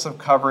practice of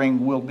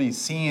covering will be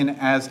seen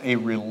as a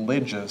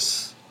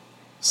religious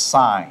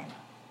sign.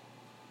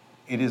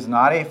 It is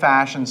not a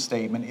fashion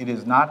statement. It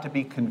is not to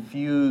be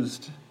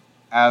confused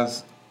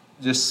as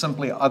just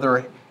simply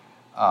other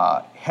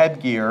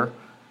headgear,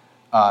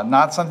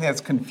 not something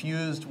that's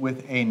confused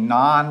with a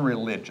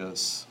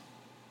non-religious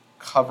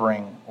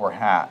covering or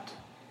hat.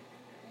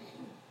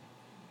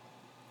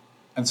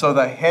 And so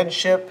the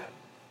headship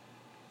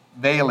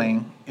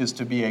veiling is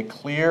to be a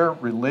clear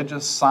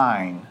religious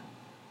sign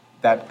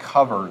that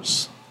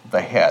covers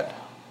the head,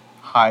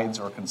 hides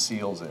or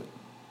conceals it.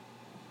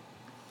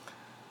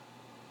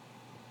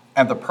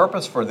 And the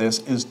purpose for this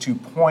is to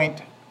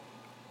point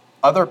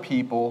other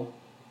people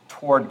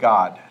toward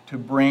God, to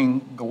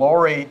bring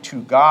glory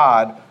to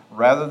God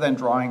rather than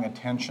drawing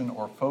attention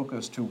or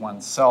focus to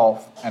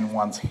oneself and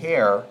one's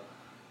hair,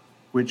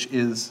 which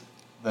is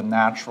the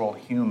natural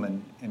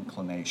human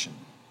inclination.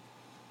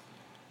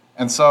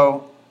 And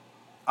so,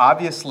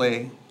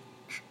 obviously,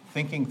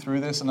 thinking through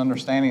this and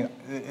understanding,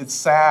 it's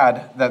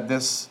sad that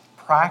this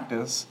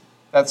practice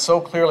that's so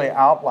clearly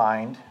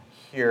outlined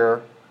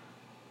here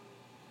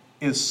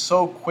is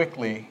so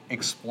quickly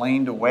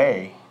explained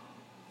away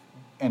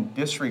and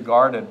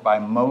disregarded by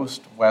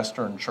most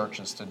Western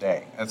churches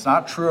today. It's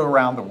not true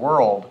around the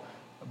world,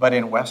 but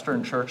in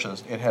Western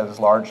churches, it has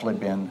largely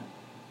been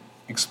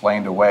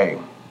explained away.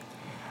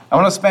 I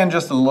want to spend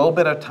just a little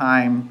bit of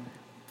time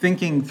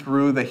thinking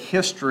through the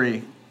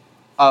history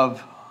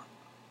of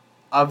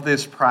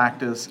this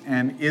practice,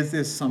 and is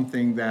this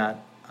something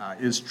that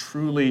is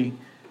truly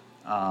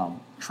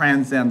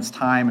transcends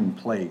time and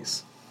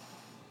place.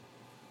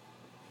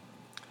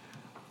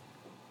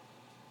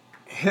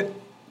 We're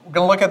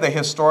going to look at the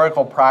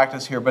historical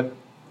practice here, but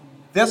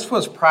this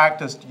was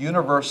practiced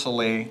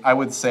universally, I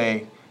would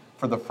say,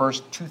 for the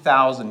first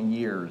 2,000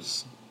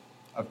 years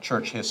of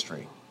church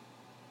history.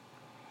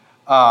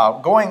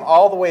 Going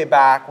all the way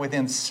back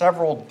within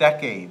several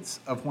decades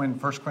of when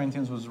 1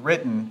 Corinthians was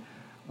written,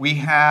 we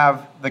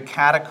have the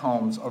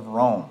catacombs of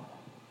Rome,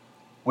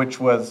 which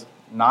was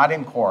not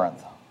in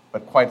Corinth,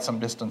 but quite some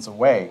distance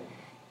away.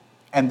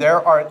 And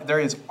there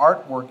is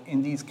artwork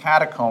in these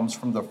catacombs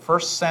from the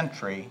 1st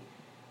century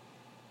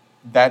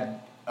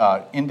that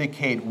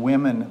indicate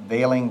women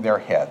veiling their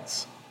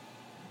heads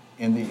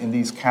in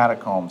these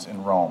catacombs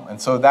in Rome. And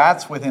so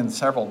that's within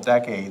several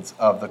decades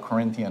of the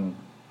Corinthian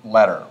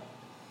letter.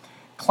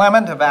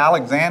 Clement of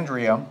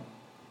Alexandria,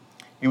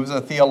 he was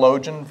a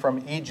theologian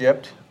from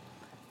Egypt.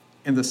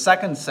 In the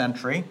 2nd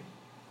century,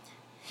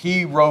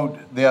 he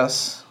wrote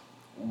this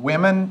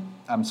woman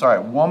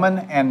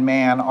and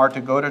man are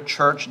to go to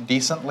church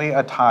decently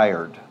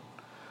attired,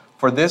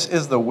 for this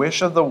is the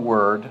wish of the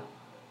word,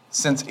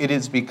 since it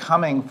is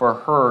becoming for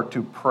her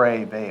to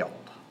pray veiled.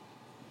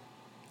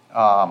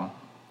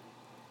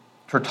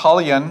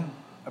 Tertullian,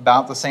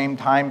 about the same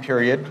time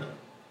period,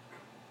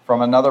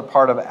 from another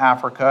part of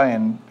Africa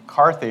in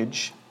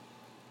Carthage,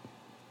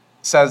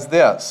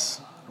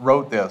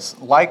 wrote this,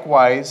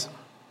 likewise,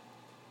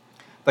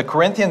 the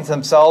Corinthians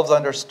themselves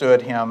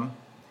understood him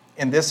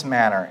in this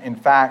manner. In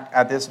fact,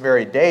 at this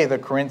very day, the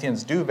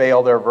Corinthians do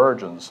veil their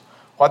virgins.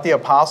 What the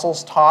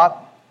apostles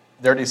taught,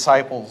 their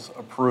disciples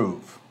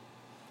approve.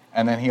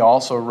 And then he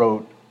also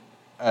wrote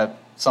at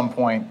some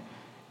point,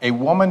 a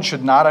woman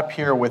should not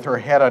appear with her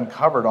head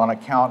uncovered on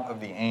account of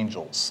the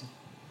angels.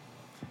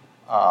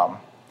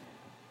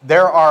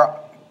 There are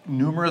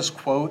numerous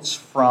quotes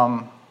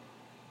from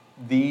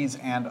these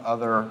and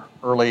other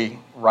early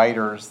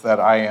writers that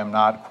I am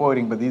not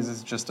quoting, but this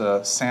is just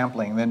a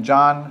sampling. Then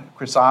John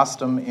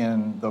Chrysostom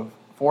in the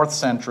 4th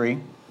century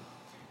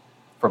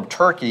from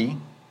Turkey,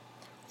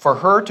 for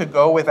her to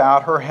go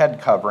without her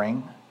head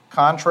covering,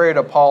 contrary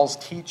to Paul's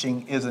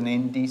teaching, is an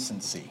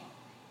indecency.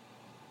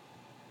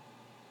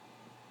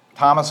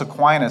 Thomas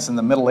Aquinas in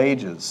the Middle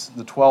Ages,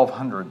 the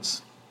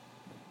 1200s.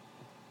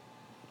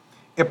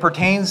 It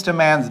pertains to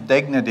man's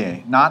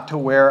dignity not to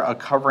wear a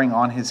covering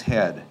on his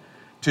head,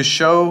 to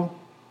show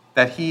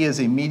that he is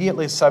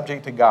immediately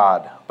subject to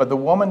God, but the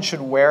woman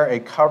should wear a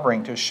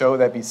covering to show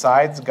that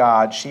besides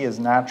God, she is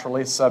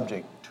naturally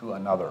subject to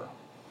another.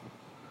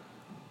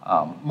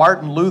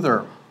 Martin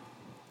Luther,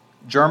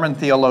 German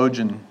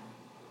theologian,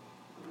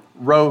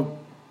 wrote,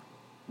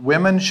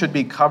 women should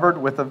be covered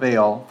with a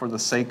veil for the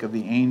sake of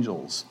the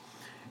angels.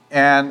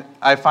 And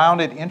I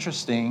found it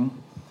interesting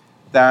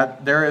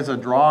that there is a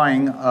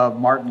drawing of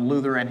Martin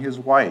Luther and his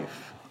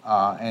wife,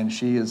 and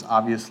she is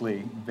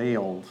obviously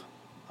veiled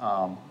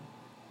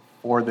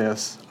for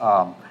this.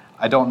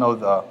 I don't know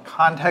the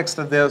context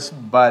of this,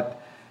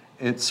 but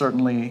it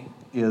certainly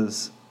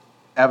is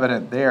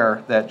evident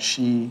there that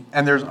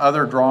and there's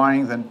other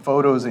drawings and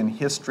photos in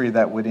history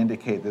that would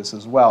indicate this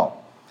as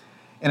well.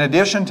 In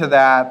addition to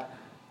that,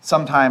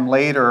 sometime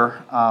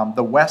later,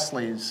 the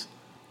Wesleys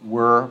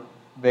were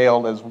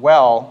veiled as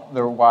well,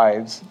 their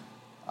wives.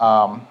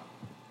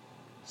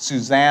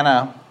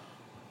 Susanna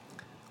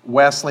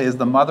Wesley is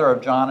the mother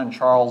of John and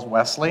Charles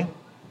Wesley,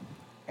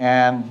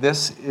 and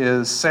this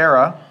is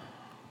Sarah,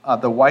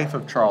 the wife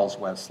of Charles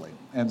Wesley.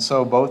 And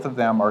so both of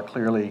them are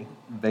clearly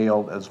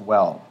veiled as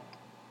well.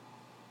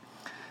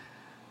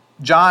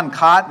 John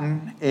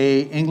Cotton,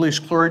 an English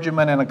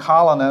clergyman and a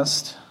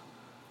colonist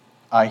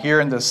here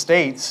in the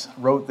States,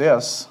 wrote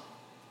this,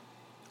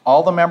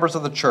 all the members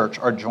of the church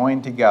are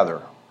joined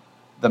together,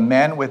 the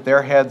men with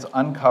their heads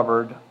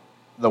uncovered,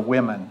 the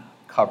women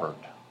covered.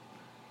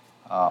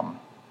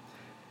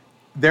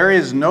 There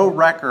is no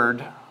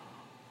record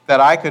that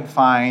I could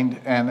find,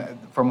 and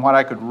from what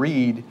I could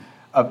read,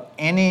 of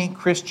any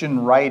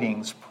Christian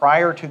writings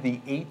prior to the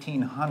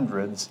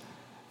 1800s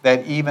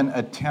that even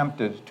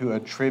attempted to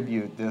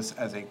attribute this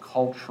as a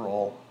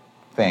cultural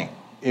thing.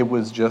 It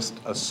was just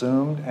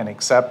assumed and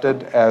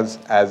accepted as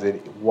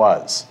it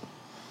was.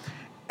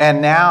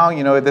 And now,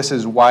 this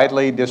is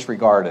widely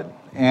disregarded.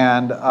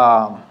 And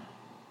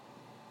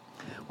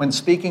when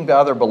speaking to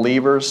other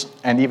believers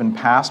and even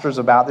pastors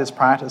about this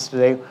practice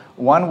today,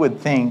 one would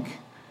think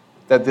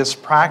that this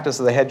practice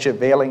of the headship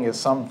veiling is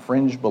some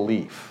fringe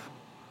belief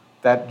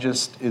that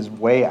just is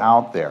way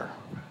out there.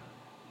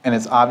 And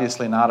it's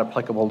obviously not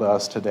applicable to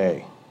us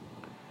today.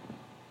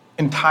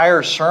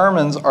 Entire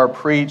sermons are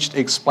preached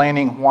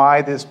explaining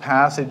why this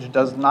passage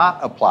does not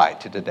apply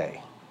to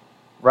today,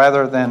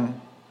 rather than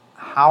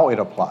how it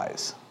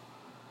applies.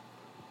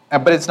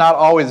 But it's not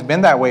always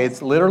been that way.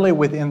 It's literally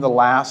within the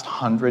last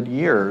 100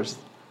 years,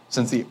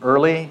 since the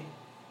early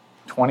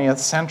 20th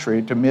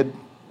century to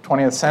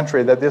mid-20th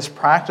century, that this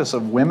practice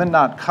of women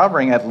not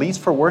covering, at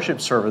least for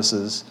worship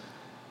services,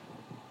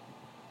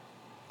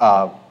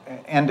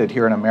 ended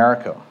here in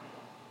America.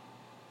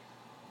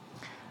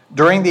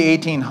 During the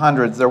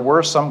 1800s, there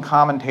were some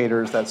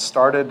commentators that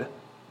started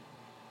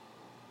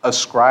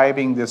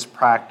ascribing this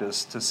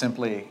practice to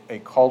simply a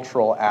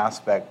cultural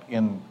aspect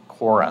in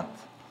Corinth.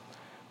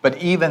 But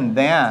even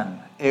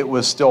then, it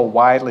was still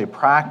widely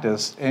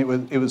practiced. It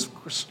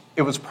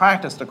was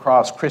practiced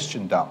across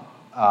Christendom,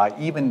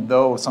 even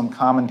though some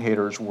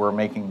commentators were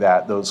making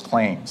those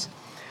claims.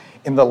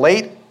 In the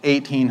late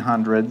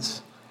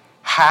 1800s,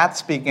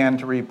 hats began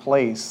to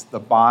replace the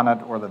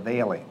bonnet or the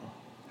veiling,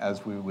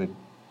 as we would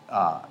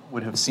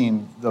have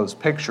seen those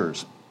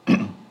pictures.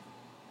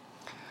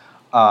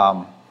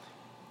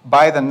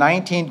 By the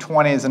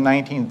 1920s and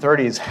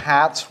 1930s,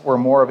 hats were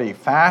more of a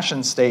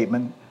fashion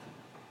statement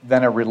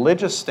than a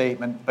religious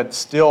statement, but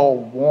still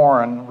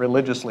worn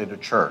religiously to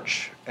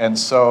church. And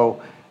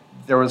so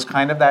there was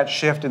kind of that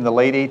shift in the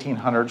late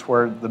 1800s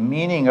where the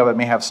meaning of it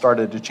may have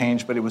started to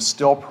change, but it was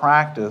still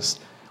practiced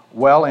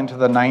well into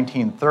the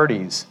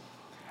 1930s.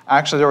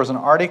 Actually, there was an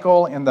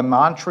article in the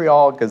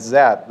Montreal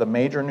Gazette, the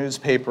major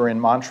newspaper in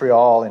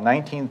Montreal in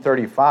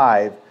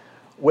 1935,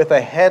 with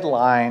a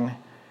headline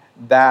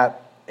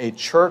that a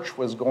church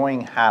was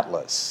going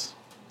hatless.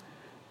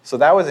 So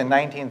that was in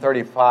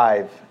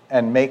 1935,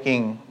 and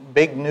making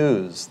big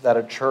news that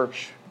a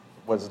church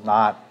was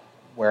no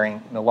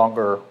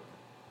longer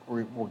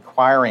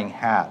requiring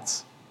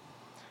hats.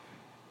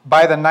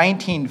 By the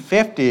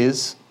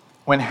 1950s,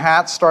 when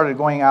hats started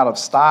going out of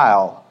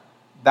style,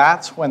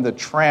 that's when the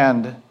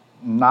trend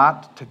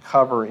not to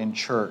cover in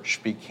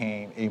church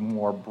became a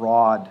more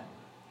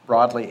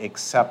broadly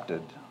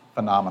accepted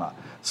phenomena.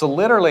 So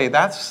literally,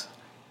 that's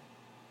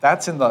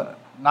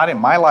not in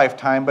my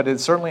lifetime, but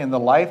it's certainly in the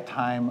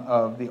lifetime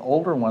of the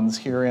older ones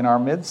here in our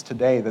midst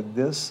today, that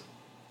this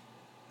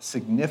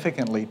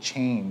significantly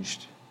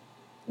changed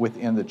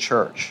within the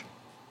church.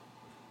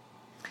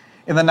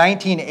 In the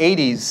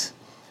 1980s,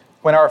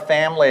 when our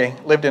family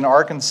lived in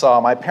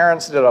Arkansas, my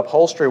parents did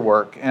upholstery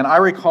work, and I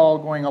recall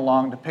going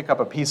along to pick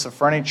up a piece of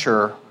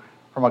furniture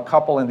from a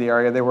couple in the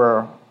area. They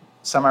were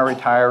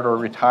semi-retired or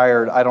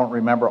retired. I don't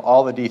remember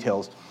all the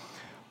details.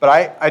 But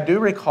I do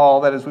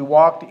recall that as we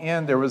walked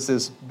in, there was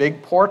this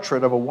big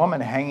portrait of a woman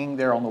hanging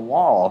there on the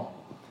wall.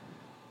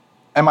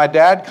 And my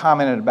dad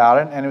commented about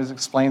it, and it was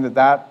explained that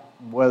that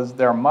was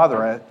their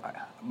mother.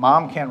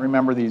 Mom can't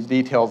remember these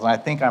details, and I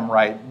think I'm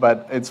right,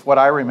 but it's what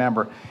I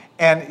remember.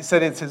 And he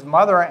said it's his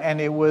mother,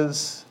 and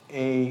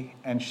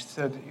she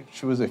said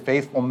she was a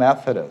faithful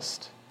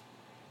Methodist.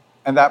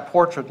 And that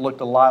portrait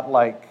looked a lot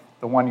like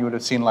the one you would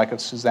have seen like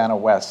of Susanna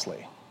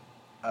Wesley.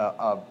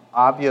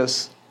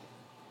 Obvious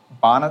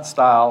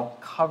bonnet-style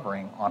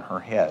covering on her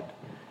head.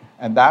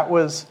 And that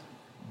was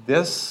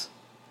this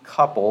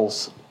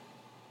couple's,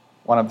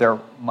 one of their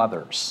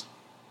mothers.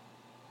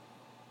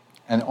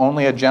 And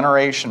only a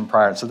generation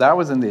prior. So that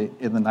was in the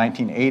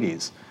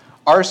 1980s.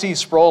 R.C.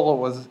 Sproul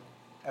was,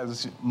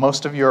 as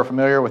most of you are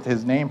familiar with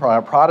his name, probably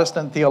a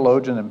Protestant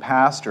theologian and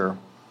pastor,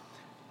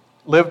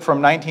 lived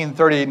from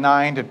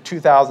 1939 to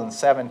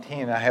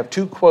 2017. I have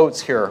two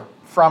quotes here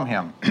from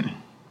him.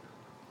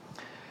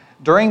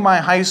 During my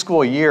high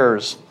school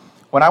years,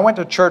 when I went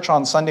to church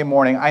on Sunday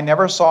morning, I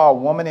never saw a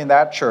woman in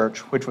that church,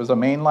 which was a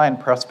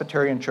mainline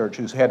Presbyterian church,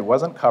 whose head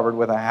wasn't covered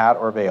with a hat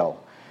or veil.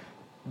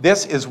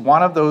 This is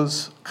one of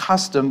those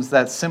customs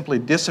that simply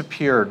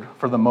disappeared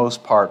for the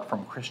most part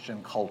from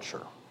Christian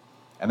culture.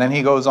 And then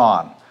he goes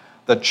on.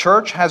 The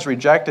church has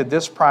rejected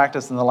this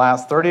practice in the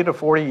last 30 to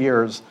 40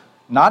 years,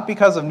 not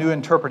because of new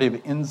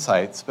interpretive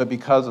insights, but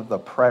because of the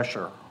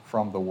pressure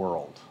from the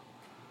world.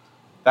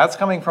 That's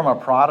coming from a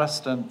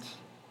Protestant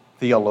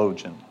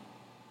theologian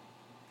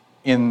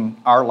in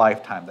our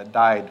lifetime that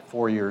died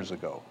 4 years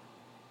ago.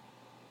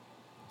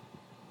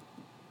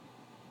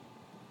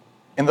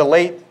 In the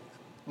late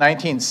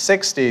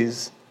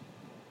 1960s,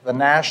 the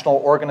National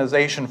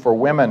Organization for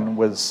Women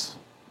was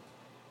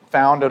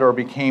founded or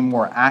became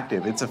more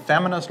active. It's a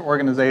feminist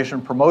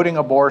organization promoting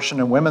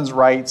abortion and women's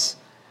rights,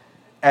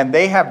 and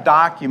they have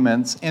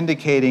documents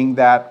indicating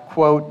that,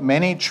 quote,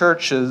 many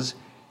churches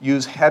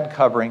use head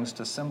coverings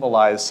to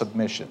symbolize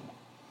submission.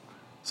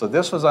 So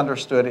this was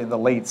understood in the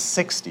late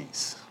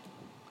 60s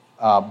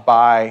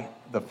by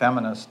the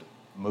feminist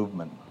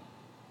movement.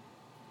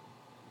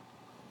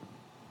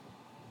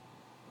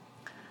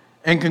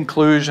 In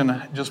conclusion,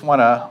 I just want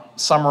to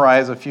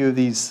summarize a few of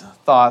these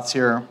thoughts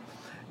here.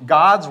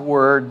 God's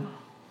word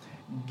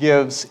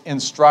gives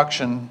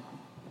instruction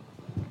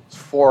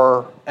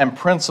and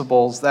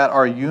principles that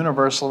are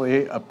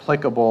universally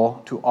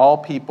applicable to all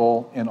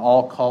people in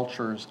all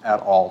cultures at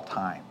all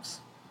times.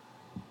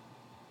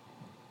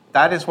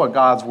 That is what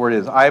God's word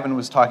is. Ivan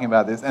was talking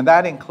about this, and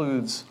that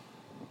includes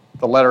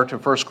the letter to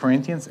 1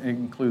 Corinthians. It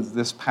includes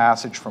this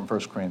passage from 1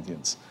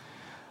 Corinthians.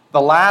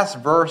 The last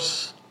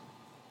verse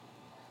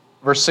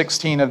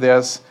 16 of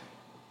this,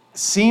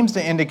 seems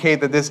to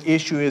indicate that this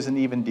issue isn't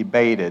even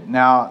debated.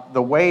 Now,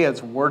 the way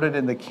it's worded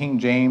in the King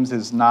James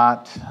is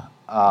not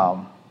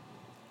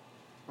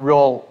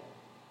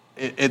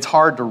it's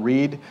hard to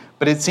read,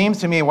 but it seems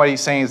to me what he's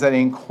saying is that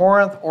in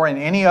Corinth or in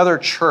any other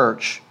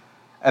church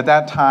at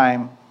that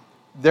time,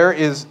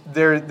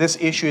 this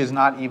issue is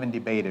not even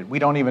debated.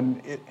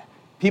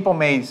 People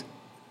may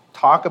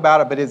talk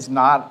about it, but it's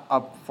not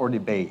up for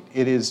debate.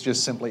 It is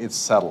just simply, it's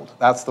settled.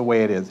 That's the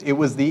way it is. It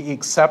was the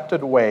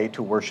accepted way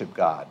to worship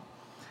God.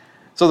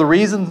 So the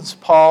reasons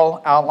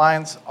Paul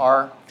outlines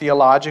are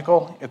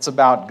theological. It's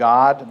about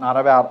God, not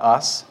about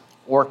us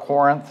or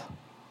Corinth.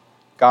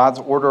 God's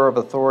order of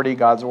authority,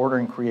 God's order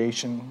in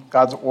creation,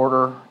 God's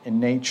order in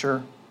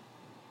nature,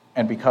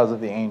 and because of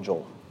the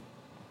angel.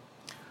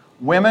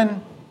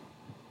 Women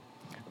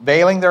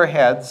veiling their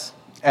heads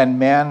and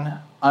men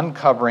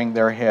uncovering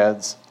their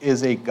heads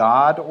is a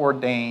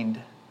God-ordained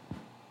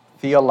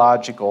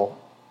theological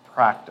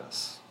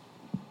practice.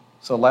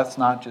 So let's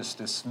not just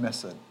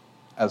dismiss it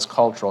as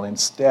cultural.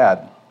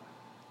 Instead,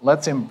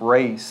 let's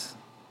embrace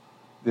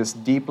this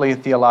deeply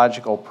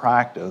theological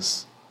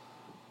practice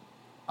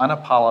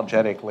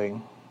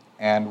unapologetically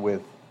and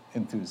with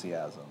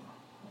enthusiasm.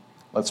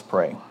 Let's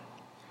pray.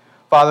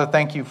 Father,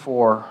 thank you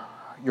for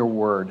your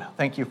word.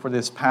 Thank you for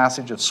this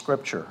passage of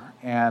Scripture.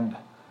 And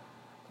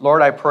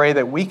Lord, I pray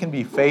that we can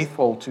be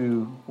faithful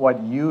to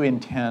what you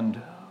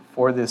intend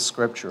for this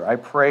scripture. I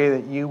pray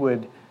that you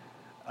would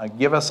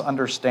give us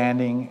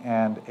understanding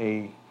and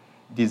a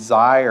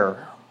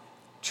desire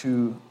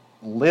to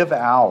live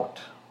out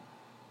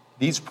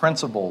these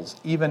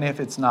principles, even if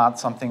it's not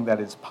something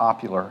that is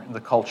popular in the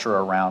culture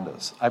around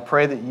us. I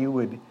pray that you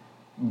would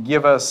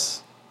give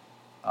us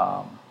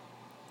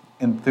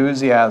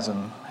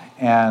enthusiasm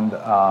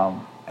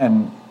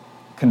and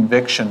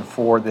conviction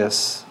for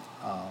this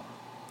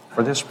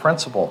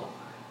principle.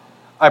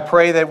 I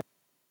pray that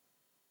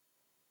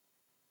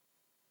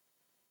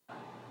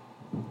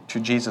to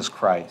Jesus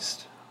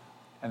Christ,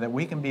 and that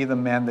we can be the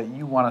men that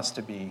you want us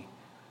to be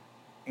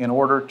in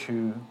order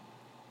to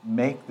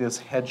make this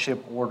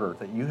headship order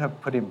that you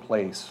have put in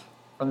place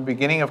from the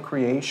beginning of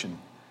creation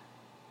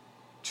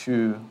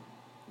to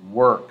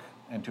work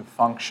and to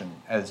function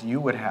as you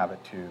would have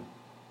it to,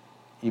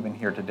 even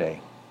here today.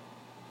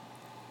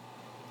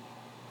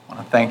 I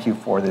want to thank you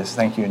for this.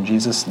 Thank you in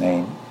Jesus'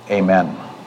 name. Amen.